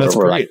 And that's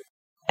great.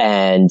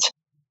 And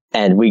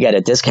we get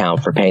a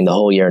discount for paying the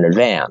whole year in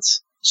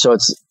advance. So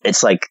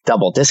it's like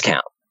double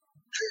discount.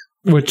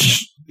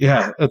 Which,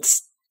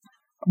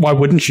 why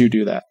wouldn't you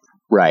do that?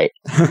 Right.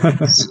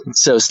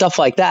 So stuff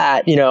like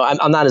that,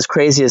 I'm not as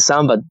crazy as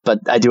some, but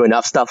I do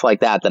enough stuff like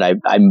that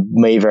I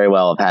may very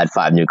well have had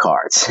 5 new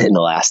cards in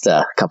the last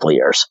couple of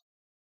years.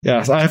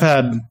 Yes,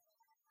 I'm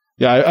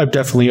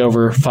definitely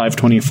over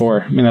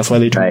 524. I mean, that's why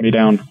they turned me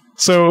down.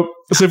 So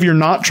if you're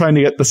not trying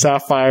to get the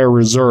Sapphire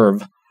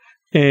Reserve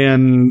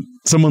and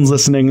someone's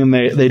listening and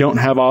they don't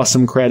have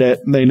awesome credit,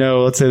 they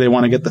know, let's say they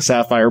want to get the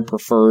Sapphire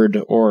Preferred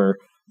or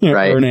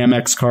or an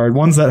Amex card,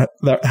 ones that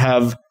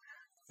have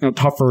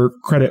tougher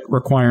credit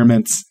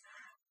requirements.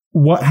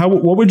 What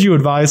would you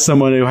advise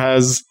someone who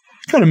has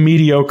kind of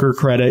mediocre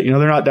credit?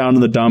 They're not down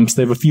in the dumps.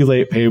 They have a few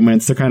late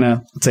payments. They're kind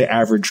of, let's say,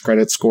 average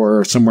credit score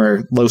or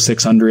somewhere low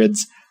 600s.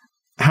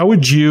 How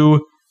would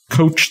you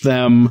coach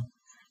them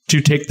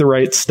to take the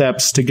right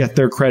steps to get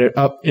their credit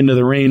up into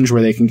the range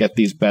where they can get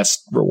these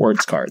best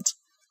rewards cards?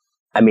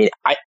 I mean,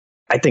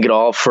 I think it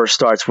all first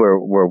starts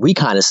where we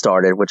kind of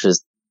started, which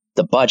is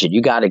the budget.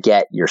 You got to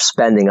get your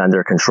spending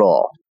under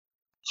control.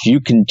 If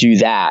you can do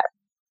that,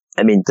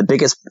 I mean, the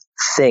biggest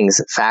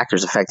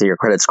factors affecting your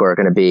credit score are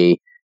going to be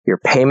your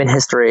payment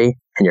history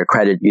and your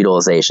credit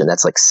utilization.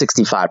 That's like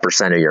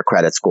 65% of your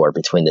credit score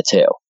between the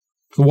two.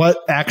 What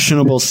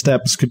actionable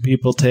steps could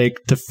people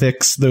take to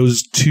fix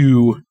those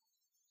two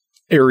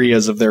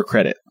areas of their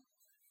credit?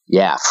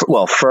 Yeah.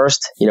 Well,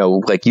 first,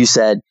 like you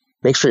said,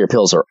 make sure your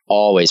bills are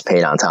always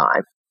paid on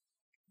time.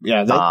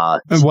 Yeah.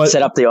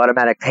 Set up the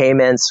automatic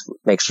payments.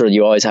 Make sure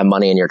you always have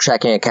money in your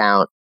checking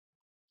account.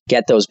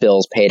 Get those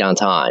bills paid on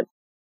time.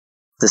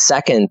 The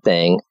second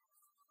thing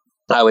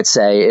I would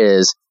say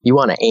is you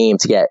want to aim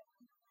to get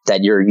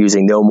that you're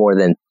using no more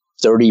than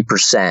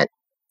 30%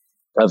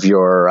 of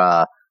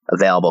your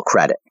available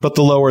credit. But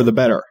the lower, the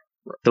better.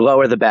 The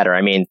lower, the better.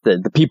 I mean,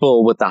 the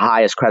people with the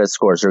highest credit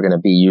scores are going to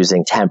be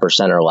using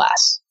 10% or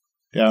less.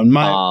 Yeah,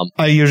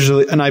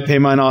 I pay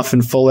mine off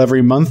in full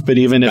every month, but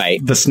even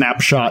if the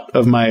snapshot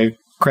of my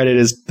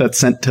credit that's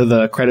sent to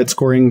the credit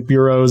scoring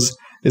bureaus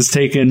is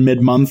taken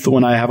mid-month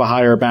when I have a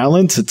higher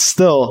balance, it's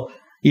still,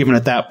 even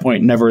at that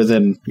point, never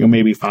than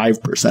maybe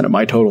 5% of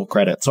my total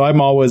credit. So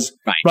I'm always,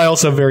 but I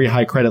also have very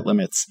high credit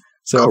limits.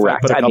 So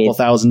Correct. if I put a couple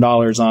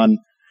 $1,000s on,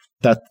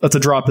 that's a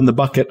drop in the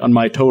bucket on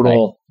my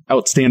total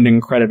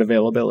outstanding credit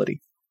availability.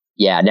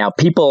 Yeah. Now,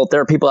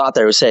 there are people out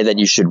there who say that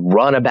you should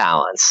run a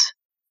balance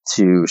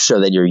to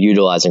show that you're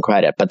utilizing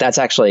credit, but that's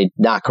actually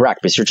not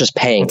correct because you're just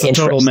paying interest.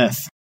 Total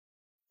myth.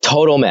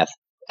 Total myth.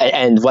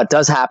 And what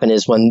does happen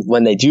is when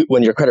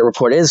your credit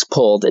report is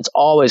pulled, it's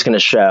always going to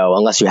show,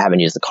 unless you haven't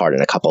used the card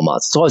in a couple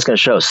months, it's always going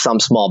to show some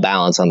small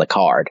balance on the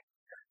card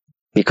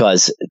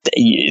because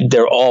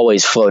they're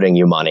always floating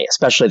you money,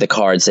 especially the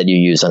cards that you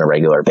use on a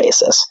regular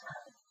basis.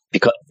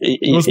 Because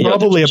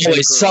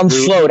there's some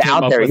float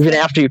out there. Even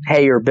after you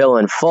pay your bill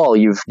in full,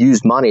 you've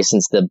used money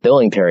since the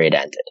billing period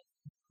ended.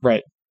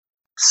 Right.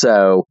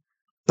 So,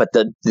 but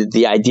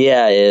the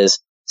idea is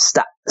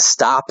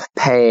stop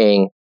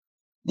paying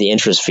the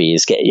interest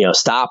fees.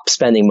 Stop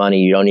spending money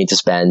you don't need to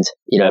spend.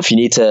 If you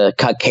need to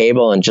cut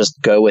cable and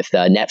just go with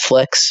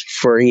Netflix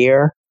for a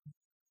year,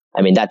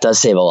 I mean, that does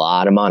save a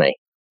lot of money,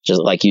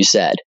 just like you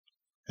said.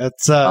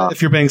 That's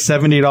if you're paying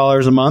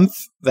 $70 a month,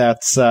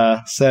 that's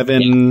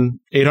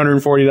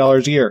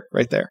 $840 a year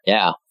right there.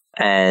 Yeah.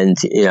 And,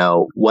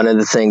 one of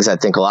the things I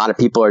think a lot of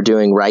people are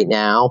doing right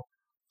now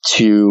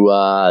to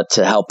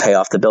help pay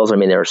off the bills. I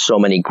mean, there are so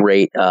many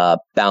great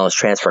balance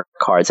transfer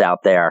cards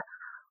out there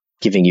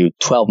giving you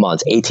 12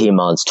 months, 18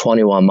 months,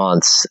 21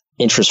 months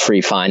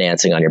interest-free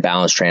financing on your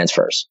balance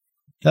transfers.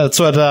 That's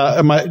what,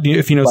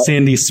 if you know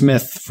Sandy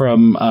Smith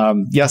from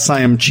Yes,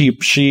 I Am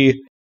Cheap,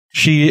 she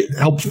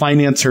helped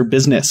finance her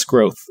business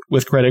growth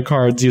with credit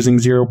cards using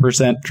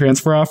 0%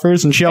 transfer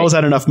offers. And she always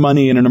had enough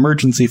money in an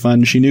emergency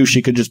fund. She knew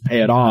she could just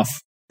pay it off.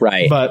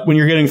 Right. But when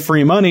you're getting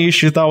free money,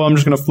 she thought, well, I'm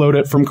just going to float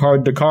it from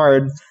card to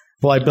card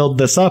while I build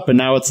this up. And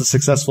now it's a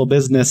successful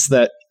business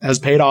that has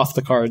paid off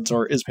the cards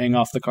or is paying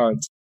off the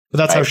cards. But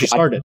that's how she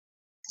started.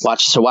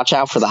 Watch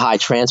out for the high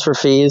transfer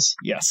fees.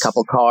 Yes. A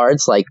couple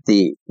cards like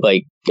the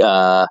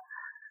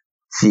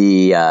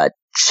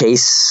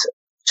Chase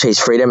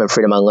Freedom and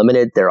Freedom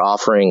Unlimited, they're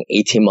offering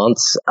 18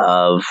 months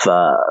of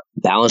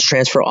balance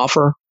transfer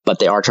offer, but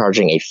they are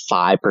charging a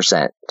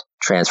 5%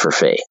 transfer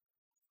fee.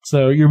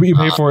 So you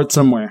pay for it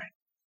somewhere.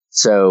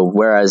 So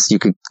whereas you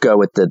could go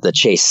with the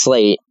Chase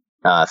Slate,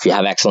 if you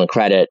have excellent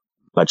credit,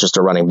 but just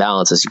a running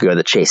balances, you could go to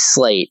the Chase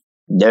Slate,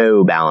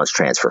 no balance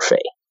transfer fee.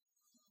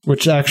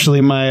 Which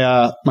actually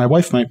my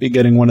wife might be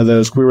getting one of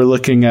those. We were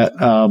looking at,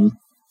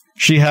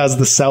 she has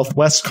the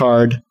Southwest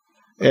card,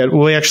 and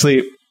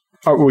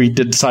we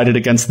decided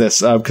against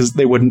this because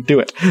they wouldn't do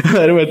it.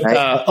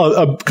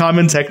 A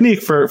common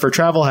technique for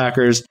travel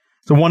hackers.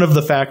 So one of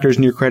the factors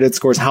in your credit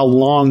score is how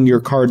long your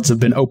cards have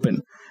been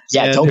open.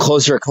 Yeah, don't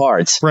close your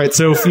cards. Right.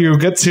 So if you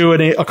get to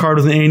a card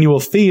with an annual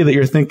fee that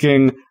you're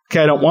thinking,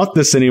 okay, I don't want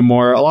this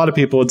anymore, a lot of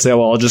people would say,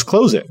 well, I'll just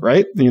close it,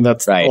 right? I mean,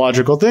 that's the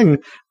logical thing.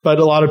 But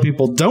a lot of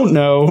people don't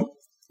know.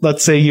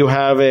 Let's say you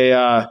have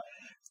a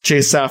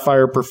Chase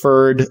Sapphire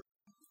Preferred.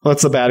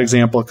 That's a bad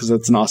example because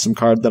it's an awesome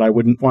card that I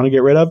wouldn't want to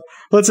get rid of.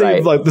 Let's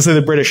say, let's say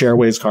the British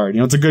Airways card.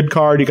 It's a good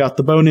card. You got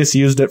the bonus,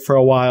 you used it for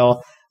a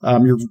while.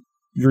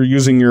 You're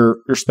using your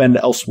spend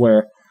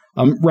elsewhere.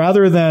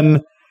 Rather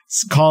than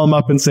call them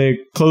up and say,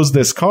 close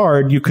this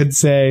card, you could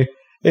say,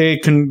 hey,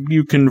 can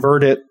you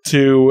convert it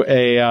to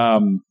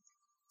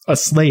a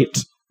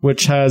Slate,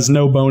 which has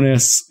no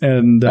bonus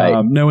and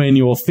no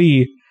annual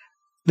fee.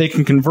 They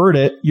can convert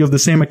it. You have the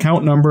same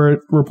account number. It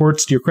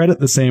reports to your credit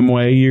the same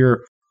way.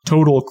 Your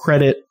total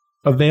credit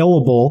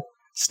available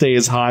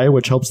stays high,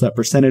 which helps that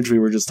percentage we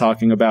were just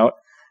talking about.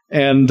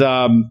 And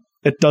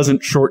it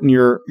doesn't shorten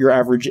your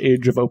average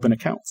age of open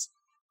accounts.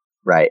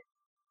 Right.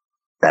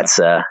 That's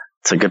a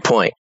good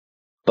point.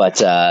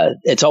 But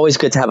it's always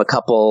good to have a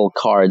couple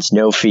cards,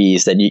 no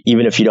fees, that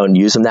even if you don't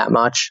use them that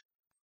much,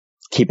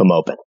 keep them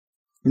open.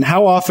 And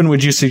how often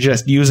would you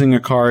suggest using a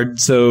card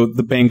so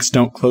the banks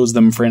don't close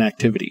them for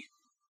inactivity?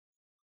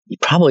 You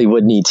probably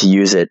would need to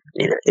use it,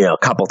 a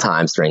couple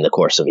times during the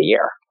course of a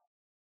year.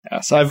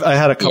 Yeah, so I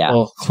had a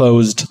couple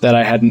closed that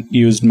I hadn't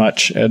used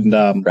much, and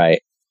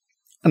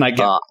and I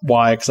get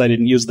why, because I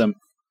didn't use them.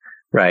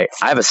 Right.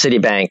 I have a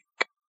Citibank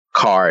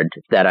card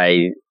that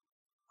I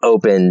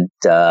opened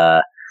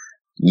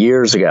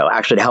years ago,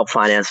 actually to help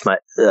finance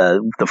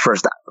the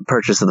first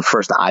purchase of the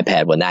first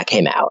iPad when that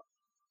came out.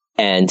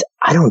 And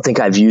I don't think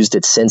I've used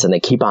it since, and they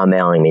keep on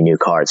mailing me new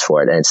cards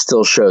for it, and it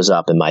still shows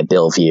up in my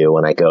bill view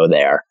when I go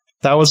there.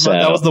 That was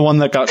the one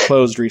that got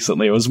closed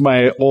recently. It was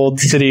my old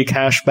Citi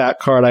cashback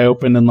card I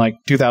opened in like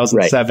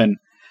 2007, right.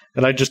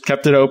 And I just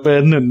kept it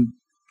open, and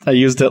I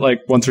used it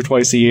like once or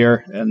twice a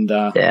year, and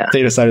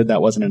they decided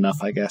that wasn't enough,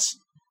 I guess.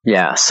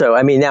 Yeah. So,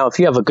 I mean, now if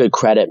you have a good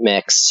credit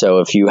mix, so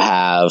if you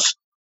have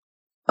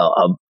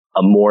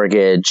a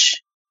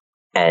mortgage,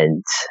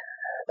 and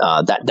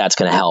that's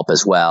going to help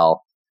as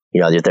well. You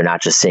know, they're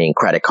not just seeing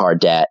credit card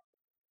debt,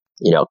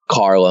 you know,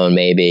 car loan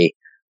maybe,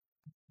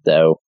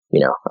 though,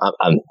 you know,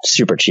 I'm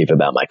super cheap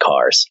about my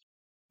cars.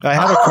 I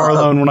had a car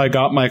loan when I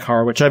got my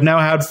car, which I've now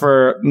had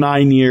for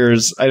 9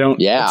 years.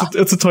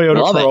 It's a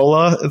Toyota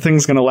Corolla. The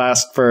thing's going to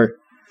last for,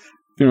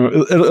 you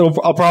know,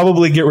 I'll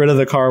probably get rid of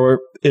the car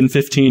in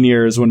 15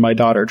 years when my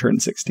daughter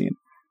turns 16.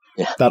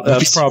 Yeah.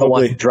 That's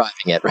probably driving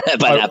it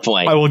by that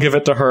point. I will give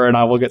it to her and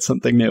I will get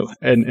something new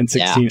in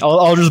 16. Yeah.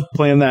 I'll just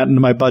plan that into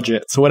my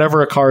budget. So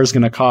whatever a car is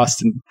going to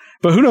cost,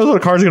 but who knows what a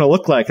car is going to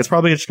look like? It's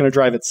probably just going to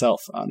drive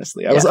itself,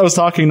 honestly. I was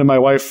talking to my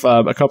wife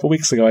a couple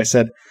weeks ago. I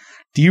said,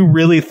 do you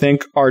really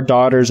think our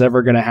daughter's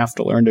ever going to have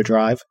to learn to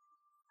drive?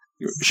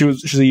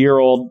 She's a year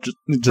old,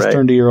 just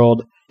turned a year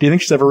old. Do you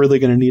think she's ever really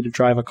going to need to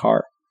drive a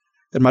car?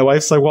 And my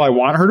wife's like, well, I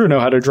want her to know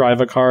how to drive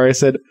a car. I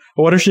said,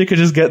 well, what if she could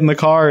just get in the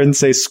car and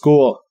say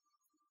school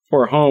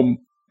or home,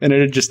 and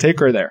it'd just take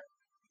her there?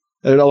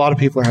 And a lot of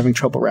people are having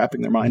trouble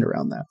wrapping their mind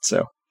around that.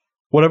 So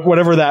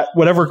whatever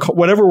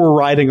we're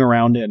riding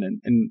around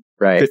in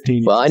 15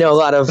 years. Well, I know a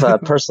lot of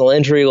personal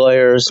injury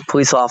lawyers,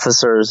 police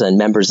officers, and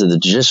members of the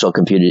judicial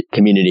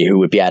community who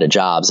would be out of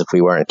jobs if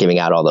we weren't giving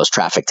out all those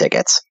traffic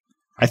tickets.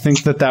 I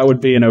think that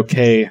would be an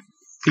okay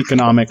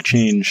economic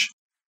change.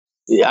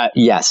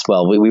 Yes.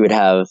 Well, we would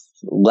have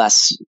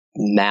less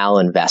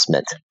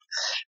malinvestment.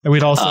 And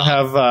we'd also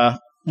have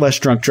less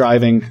drunk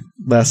driving,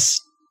 less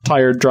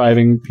tired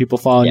driving, people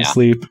falling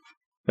asleep.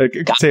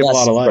 It could save a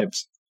lot of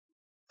lives.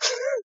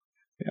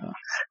 Yeah.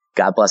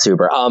 God bless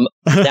Uber.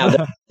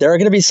 Now, there are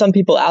going to be some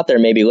people out there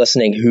maybe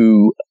listening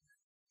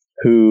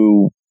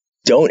who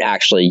don't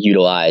actually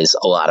utilize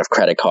a lot of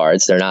credit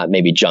cards. They're not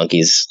maybe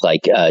junkies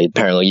like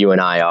apparently you and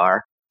I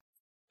are.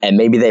 And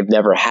maybe they've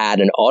never had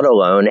an auto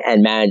loan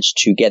and managed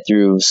to get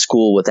through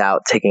school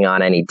without taking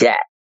on any debt,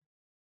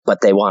 but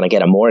they want to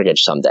get a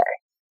mortgage someday.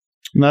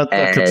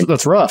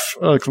 That's rough.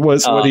 What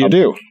do you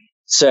do?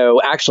 So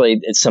actually,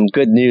 it's some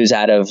good news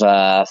out of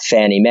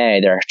Fannie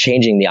Mae. They're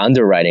changing the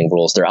underwriting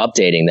rules. They're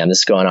updating them. This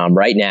is going on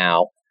right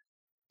now.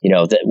 You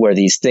know, where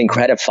these thin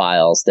credit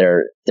files,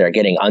 they're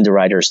getting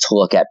underwriters to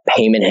look at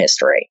payment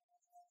history.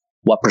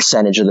 What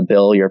percentage of the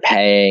bill you're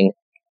paying.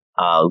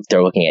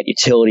 They're looking at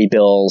utility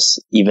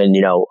bills. Even,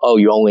 you know,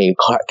 you only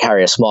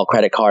carry a small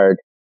credit card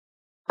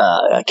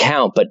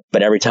account,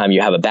 but every time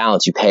you have a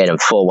balance, you pay it in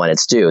full when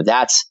it's due.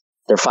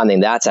 They're finding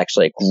that's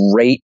actually a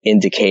great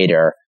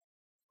indicator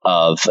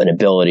of an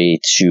ability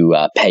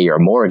to pay your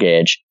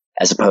mortgage,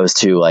 as opposed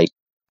to like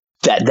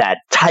that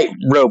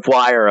tightrope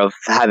wire of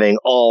having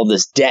all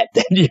this debt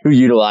that you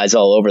utilize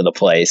all over the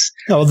place.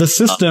 No, the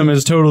system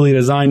is totally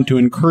designed to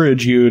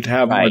encourage you to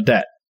have more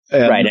debt.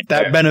 And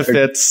that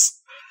benefits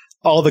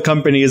all the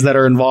companies that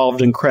are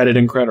involved in credit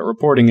and credit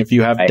reporting if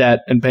you have debt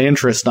and pay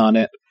interest on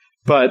it.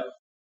 But,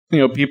 you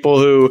know,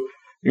 people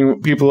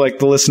like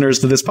the listeners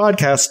to this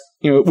podcast,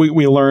 you know,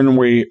 we learn and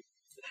we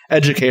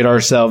educate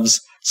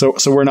ourselves. So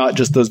we're not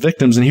just those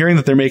victims. And hearing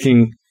that they're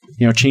making,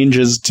 you know,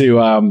 changes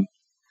to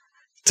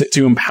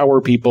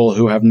empower people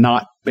who have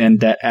not been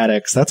debt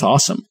addicts, that's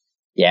awesome.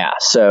 Yeah.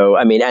 So,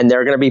 I mean, and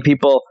there are going to be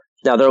people,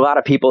 now there are a lot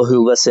of people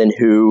who listen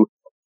who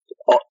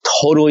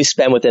totally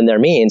spend within their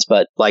means,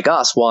 but like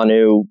us want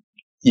to,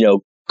 you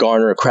know,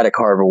 garner credit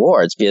card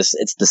rewards because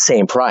it's the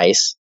same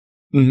price.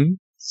 Mm-hmm.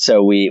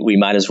 So we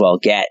might as well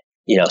get,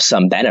 you know,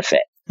 some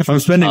benefit. If I'm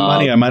spending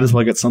money, I might as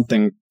well get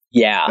something.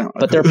 Yeah. You know,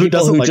 but there are people who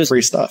doesn't like just,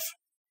 free stuff.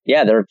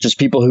 Yeah. There are just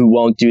people who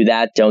won't do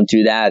that, don't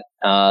do that.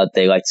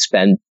 They like to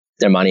spend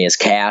their money as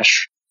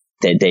cash.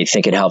 They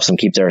think it helps them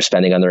keep their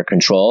spending under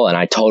control. And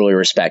I totally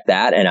respect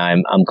that. And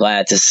I'm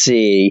glad to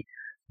see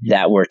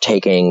that we're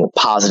taking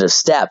positive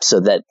steps so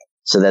that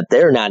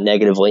they're not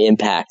negatively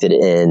impacted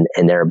in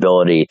their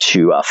ability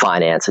to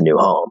finance a new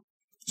home.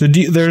 So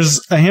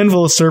there's a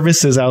handful of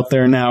services out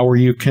there now where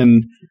you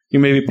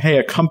maybe pay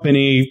a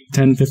company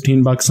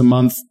 $10-15 a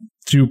month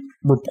to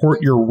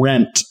report your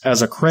rent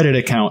as a credit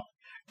account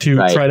to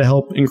try to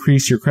help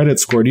increase your credit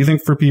score. Do you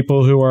think for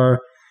people who are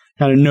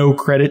kind of no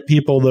credit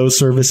people, those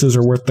services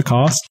are worth the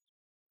cost?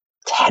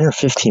 $10 or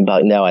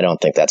 $15? No, I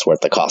don't think that's worth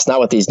the cost. Not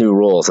with these new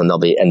rules, and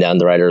the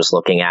underwriters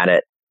looking at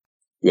it.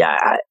 Yeah.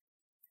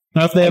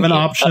 Now, if they have an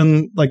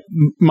option, like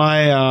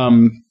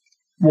my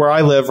where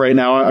I live right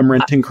now, I'm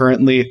renting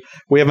currently.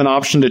 We have an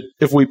option to,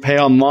 if we pay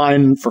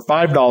online for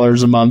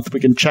 $5 a month, we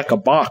can check a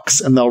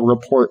box and they'll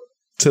report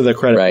to the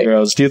credit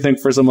bureaus. Do you think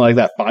for something like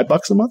that,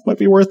 $5 a month might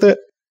be worth it?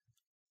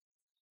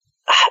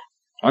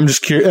 I'm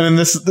just curious. I mean,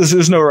 this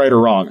is no right or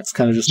wrong. It's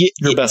kind of just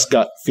your best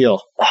gut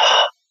feel.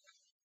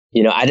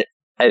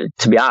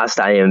 to be honest,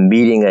 I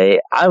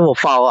will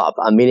follow up.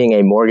 I'm meeting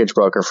a mortgage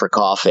broker for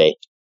coffee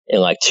in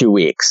like 2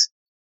 weeks.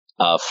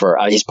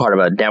 He's part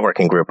of a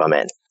networking group I'm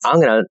in.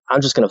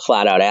 I'm just gonna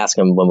flat out ask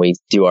him when we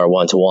do our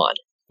one-to-one.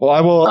 Well,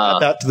 I will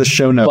add that to the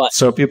show notes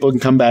so people can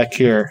come back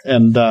here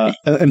and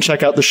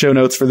check out the show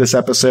notes for this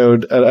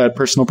episode at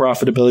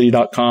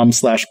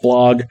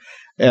personalprofitability.com/blog,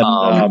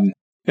 and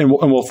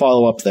we'll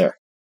follow up there.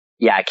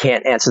 Yeah, I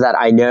can't answer that.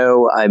 I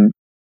know I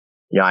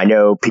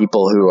know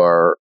people who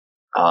are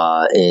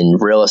in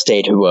real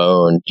estate who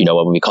own,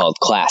 what would be called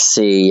Class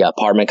C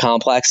apartment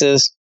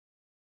complexes.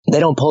 They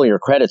don't pull your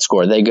credit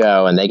score. They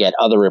go and they get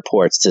other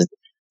reports to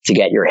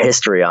get your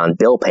history on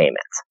bill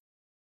payments.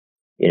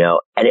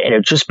 And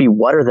it'd just be,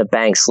 what are the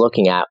banks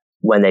looking at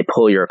when they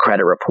pull your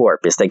credit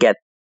report? Because they get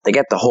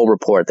the whole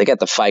report, they get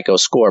the FICO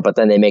score, but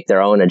then they make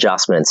their own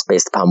adjustments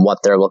based upon what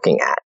they're looking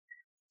at.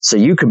 So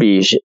you could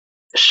be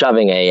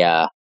shoving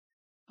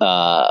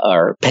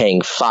or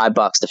paying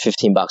 $5 to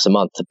 $15 a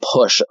month to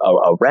push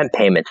a rent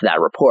payment to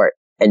that report,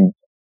 and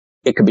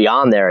it could be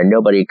on there and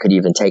nobody could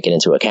even take it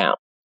into account.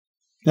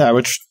 Yeah,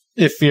 which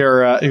if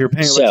you're paying a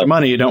bunch of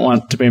money, you don't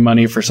want to pay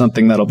money for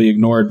something that'll be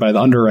ignored by the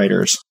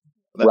underwriters.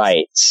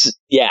 Right.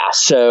 Yeah.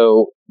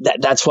 So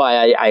that's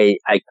why I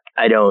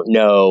don't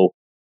know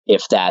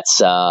if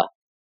that's going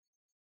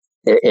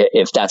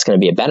to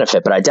be a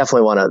benefit, but I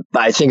definitely want to.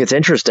 I think it's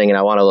interesting, and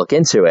I want to look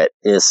into it.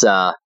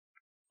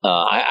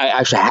 I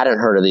actually hadn't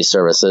heard of these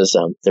services.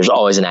 There's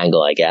always an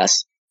angle, I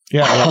guess.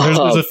 Yeah,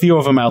 there's a few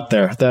of them out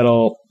there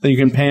that you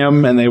can pay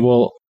them, and they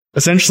will.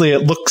 Essentially,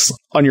 it looks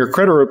on your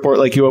credit report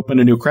like you open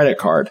a new credit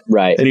card.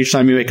 Right. And each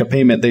time you make a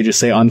payment, they just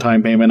say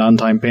on-time payment. And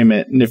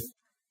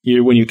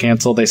when you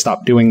cancel, they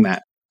stop doing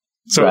that.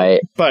 So, right.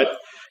 But,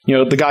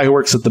 the guy who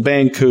works at the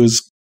bank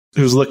who's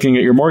looking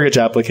at your mortgage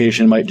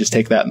application might just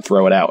take that and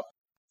throw it out.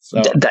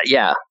 So,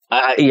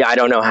 I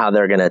don't know how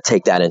they're going to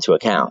take that into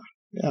account.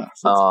 Yeah.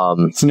 So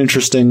it's an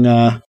interesting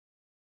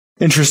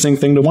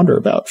thing to wonder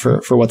about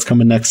for what's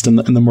coming next in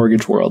the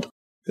mortgage world.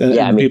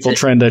 And people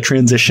trying to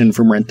transition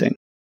from renting.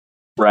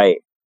 Right.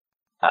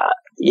 The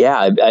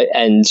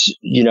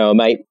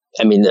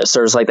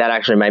service like that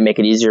actually might make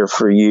it easier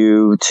for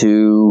you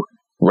to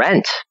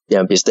rent,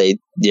 because they,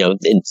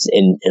 in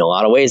a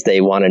lot of ways, they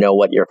want to know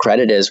what your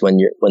credit is when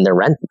they're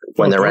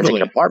renting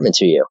an apartment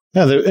to you.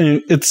 Yeah.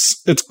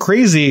 It's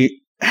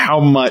crazy how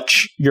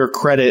much your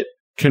credit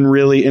can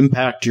really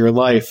impact your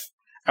life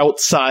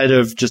outside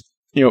of just,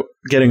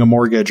 getting a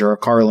mortgage or a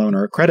car loan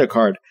or a credit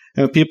card.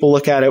 And people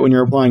look at it when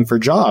you're applying for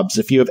jobs.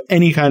 If you have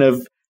any kind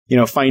of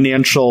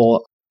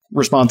financial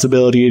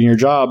responsibility in your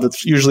job,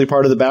 that's usually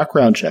part of the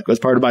background check. It was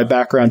part of my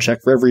background check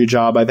for every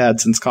job I've had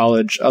since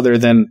college, other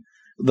than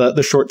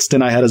the short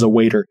stint I had as a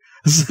waiter.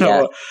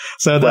 So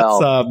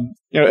that's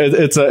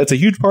it's a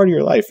huge part of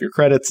your life. Your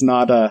credit's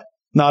not a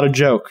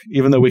joke,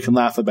 even though we can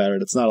laugh about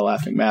it. It's not a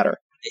laughing matter.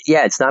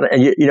 Yeah, it's not.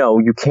 And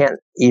you can't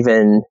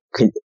even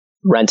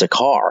rent a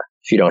car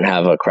if you don't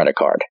have a credit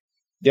card.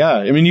 Yeah,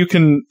 I mean, you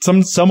can.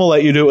 Some will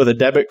let you do it with a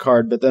debit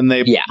card, but then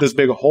they put this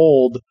big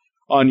hold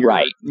on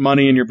your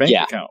money in your bank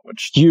account,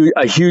 which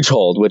a huge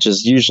hold, which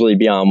is usually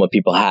beyond what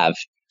people have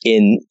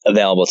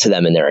available to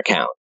them in their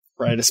account.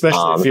 Right,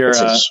 especially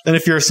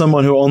if you're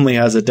someone who only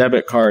has a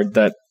debit card,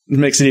 that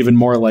makes it even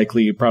more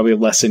likely you probably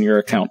have less in your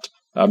account,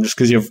 just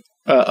because you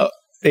have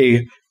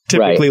a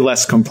typically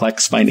less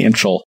complex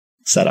financial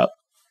setup.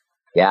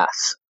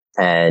 Yes,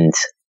 and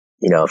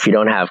if you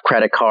don't have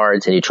credit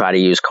cards and you try to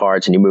use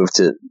cards and you move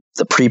to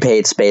the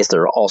prepaid space,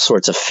 there are all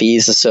sorts of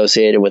fees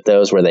associated with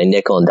those where they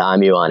nickel and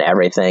dime you on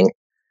everything.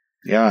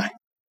 Yeah.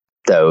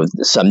 Though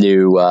some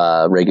new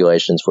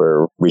regulations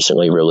were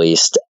recently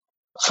released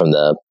from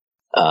the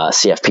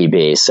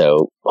CFPB.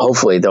 So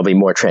hopefully there'll be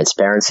more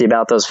transparency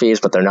about those fees,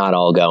 but they're not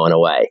all going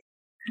away.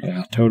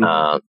 Yeah,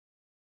 totally.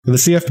 The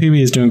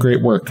CFPB is doing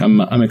great work.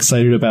 I'm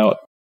excited about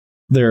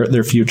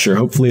their future.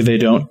 Hopefully they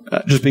don't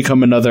just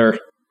become another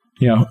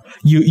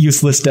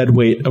useless dead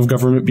weight of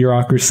government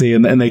bureaucracy,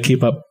 and they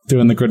keep up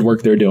doing the good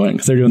work they're doing,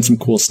 because they're doing some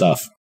cool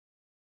stuff.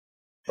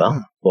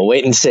 Well, we'll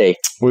wait and see.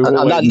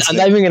 I'm not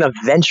even going to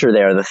venture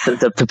there.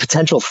 The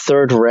potential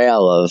third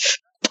rail of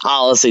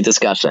policy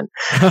discussion.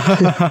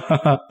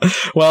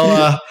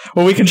 Well,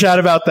 we can chat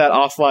about that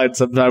offline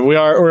sometime. We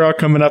are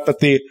coming up at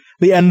the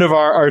end of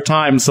our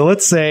time. So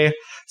let's say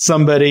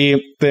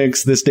somebody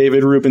thinks this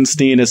David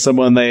Rubenstein is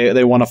someone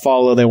they want to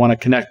follow, they want to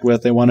connect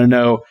with, they want to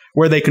know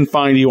where they can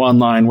find you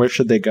online. Where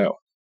should they go?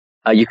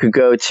 You could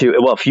go to,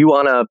 if you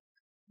want to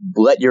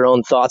let your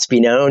own thoughts be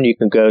known, you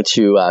can go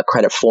to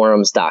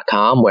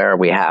creditforums.com, where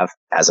we have,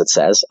 as it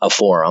says, a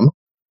forum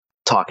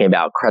talking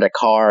about credit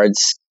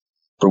cards,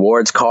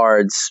 rewards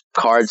cards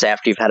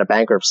after you've had a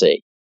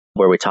bankruptcy,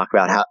 where we talk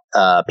about how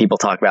people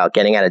talk about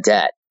getting out of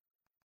debt,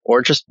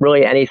 or just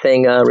really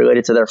anything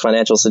related to their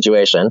financial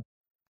situation.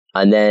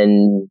 And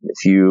then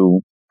if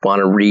you want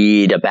to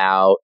read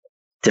about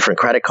different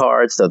credit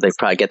cards, so they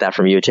probably get that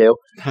from you too,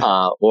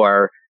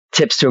 or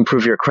tips to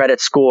improve your credit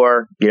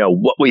score,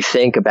 what we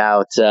think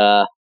about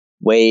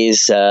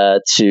ways to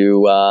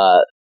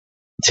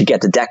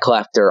get the debt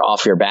collector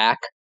off your back,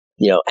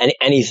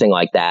 anything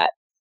like that,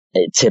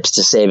 tips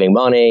to saving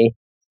money,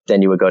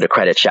 then you would go to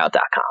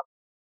creditshout.com.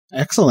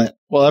 Excellent.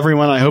 Well,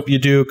 everyone, I hope you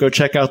do go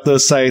check out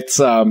those sites.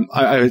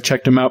 I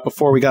checked them out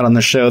before we got on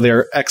the show.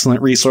 They're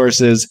excellent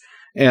resources.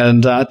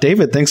 And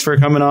David, thanks for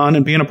coming on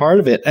and being a part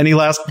of it. Any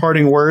last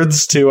parting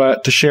words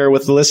to share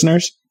with the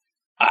listeners?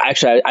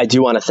 Actually, I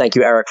do want to thank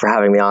you, Eric, for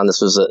having me on.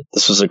 This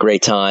was a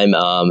great time.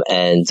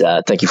 And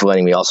thank you for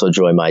letting me also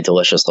enjoy my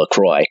delicious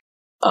LaCroix.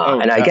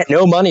 I get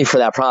no money for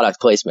that product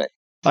placement.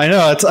 I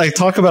know. I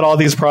talk about all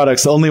these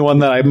products. The only one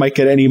that I might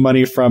get any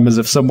money from is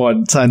if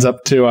someone signs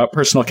up to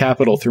Personal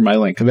Capital through my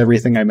link of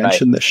everything I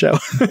mentioned in this show.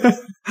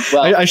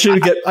 Well, I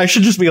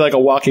should just be like a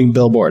walking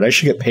billboard. I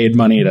should get paid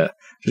money to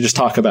just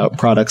talk about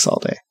products all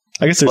day.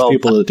 I guess there's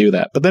people that do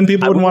that, but then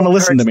people wouldn't want to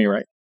listen to me,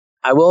 right?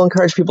 I will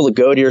encourage people to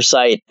go to your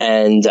site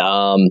and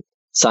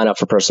sign up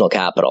for Personal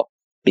Capital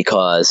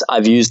because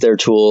I've used their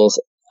tools.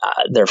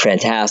 They're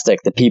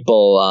fantastic. The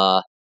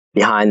people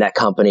behind that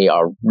company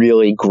are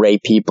really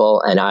great people,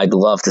 and I'd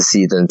love to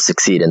see them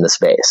succeed in the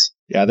space.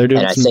 Yeah, they're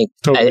doing. And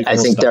I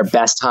think their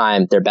best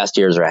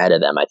years are ahead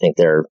of them. I think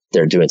they're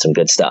doing some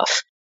good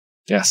stuff.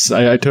 Yes,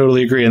 I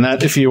totally agree. And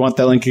that, if you want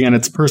that link again,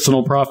 it's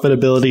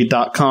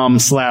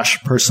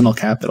personalprofitability.com/personal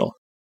capital.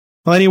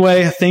 Well,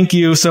 anyway, thank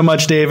you so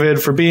much,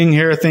 David, for being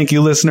here. Thank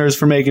you, listeners,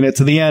 for making it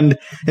to the end.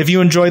 If you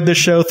enjoyed this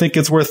show, think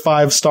it's worth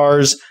 5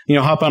 stars,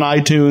 hop on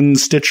iTunes,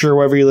 Stitcher,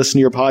 wherever you listen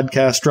to your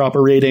podcast, drop a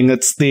rating.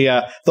 That's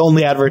the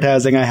only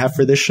advertising I have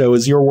for this show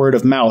is your word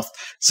of mouth.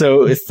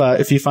 So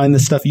if you find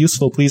this stuff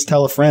useful, please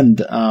tell a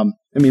friend.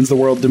 It means the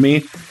world to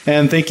me.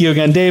 And thank you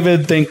again,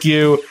 David. Thank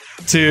you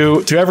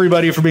to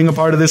everybody for being a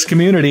part of this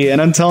community.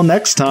 And until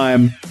next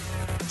time,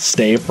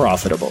 stay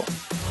profitable.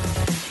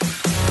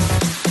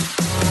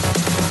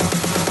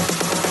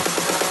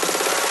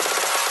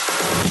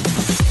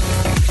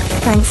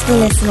 Thanks for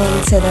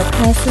listening to the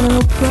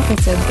Personal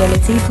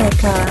Profitability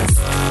Podcast.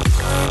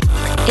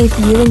 If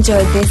you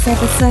enjoyed this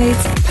episode,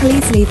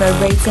 please leave a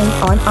rating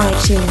on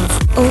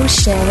iTunes or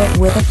share it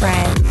with a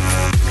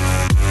friend.